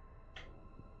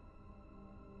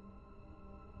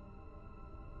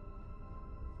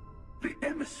 The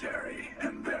emissary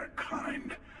and their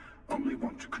kind only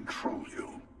want to control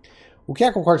you. O que é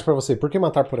a Concórdia para você? Por que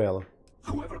matar por ela?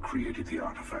 Whoever created the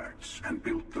artifacts and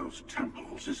built those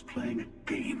temples is playing a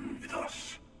game with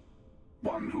us.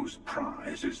 One whose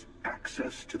prize is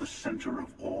access to the center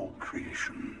of all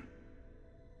creation.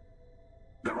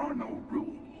 There are no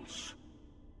rules.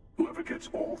 Whoever gets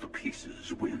all the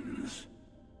pieces wins.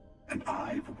 And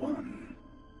I've won.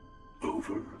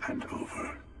 Over and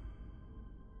over.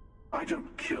 I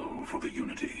don't kill for the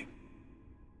Unity.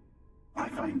 I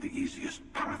find the easiest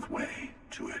pathway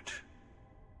to it.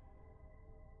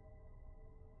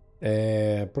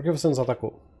 Por que você nos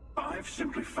atacou? I've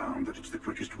simply found that it's the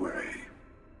quickest way.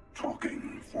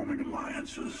 Talking, forming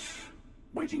alliances,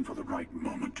 waiting for the right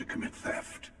moment to commit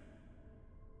theft.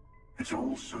 It's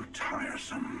all so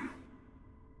tiresome.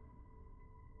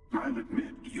 I'll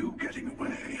admit, you getting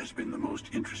away has been the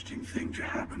most interesting thing to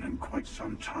happen in quite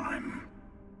some time.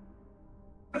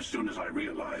 As soon as I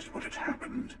realized what had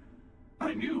happened,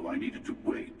 I knew I needed to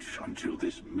wait until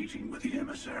this meeting with the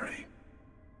emissary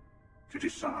to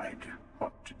decide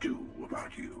what to do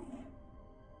about you.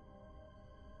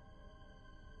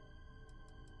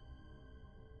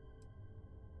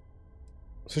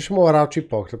 Você chamou o Arauto de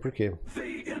hipócrita, por quê?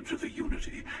 They enter the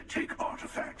Unity, take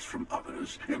artifacts from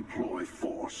others, employ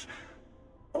force.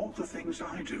 All the things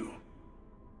I do.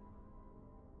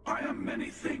 I am many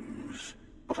things,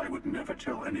 but I would never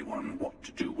tell anyone what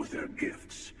to do with their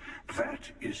gifts. That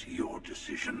is your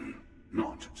decision,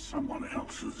 not someone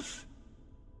else's.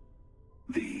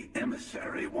 The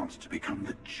emissary wants to become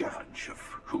the judge of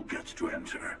who gets to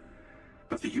enter,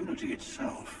 but the Unity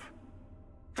itself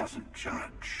doesn't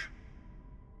judge.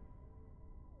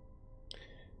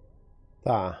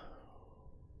 Tá.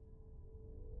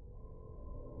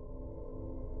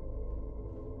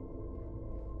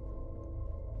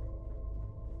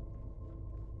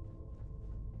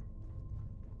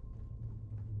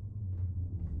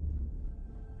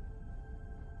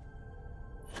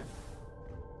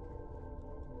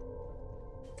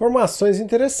 Informações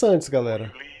interessantes,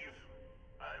 galera.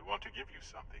 I want to give you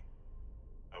something.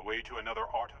 A way to another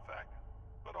artifact,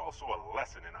 but also a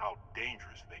lesson in how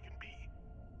dangerous they can be.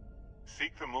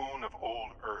 Seek the moon of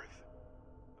old Earth.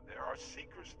 There are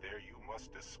secrets there you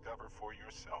must discover for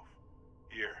yourself.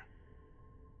 Here,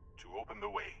 to open the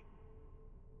way.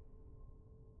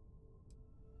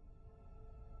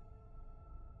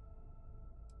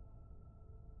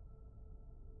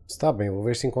 Está bem, vou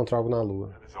ver se encontro algo na Lua.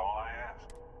 That is all I ask.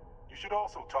 You should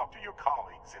also talk to your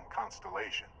colleagues in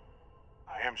Constellation.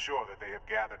 I am sure that they have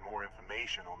gathered more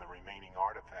information on the remaining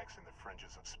artifacts in the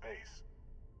fringes of space.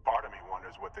 Part of me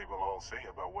wonders what they will all say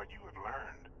about what you have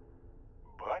learned.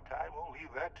 But I will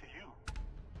leave that to you.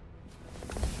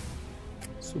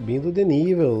 Subindo de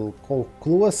nível.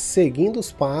 Conclua seguindo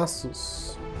os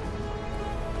passos.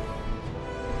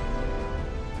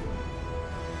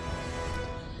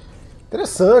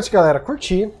 Interessante, galera.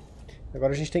 Curti.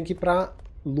 Agora a gente tem que ir pra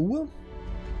Lua.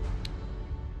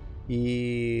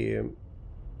 E...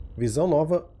 Visão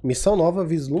nova. Missão nova,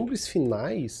 vislumbres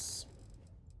finais.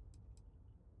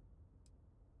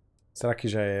 Será que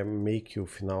já é meio que o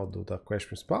final da quest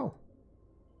principal?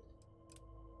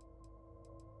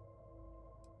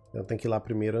 Eu tenho que ir lá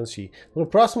primeiro antes de ir. No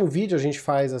próximo vídeo a gente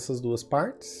faz essas duas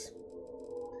partes.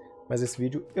 Mas esse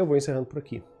vídeo eu vou encerrando por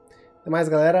aqui. Até mais,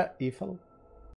 galera, e falou!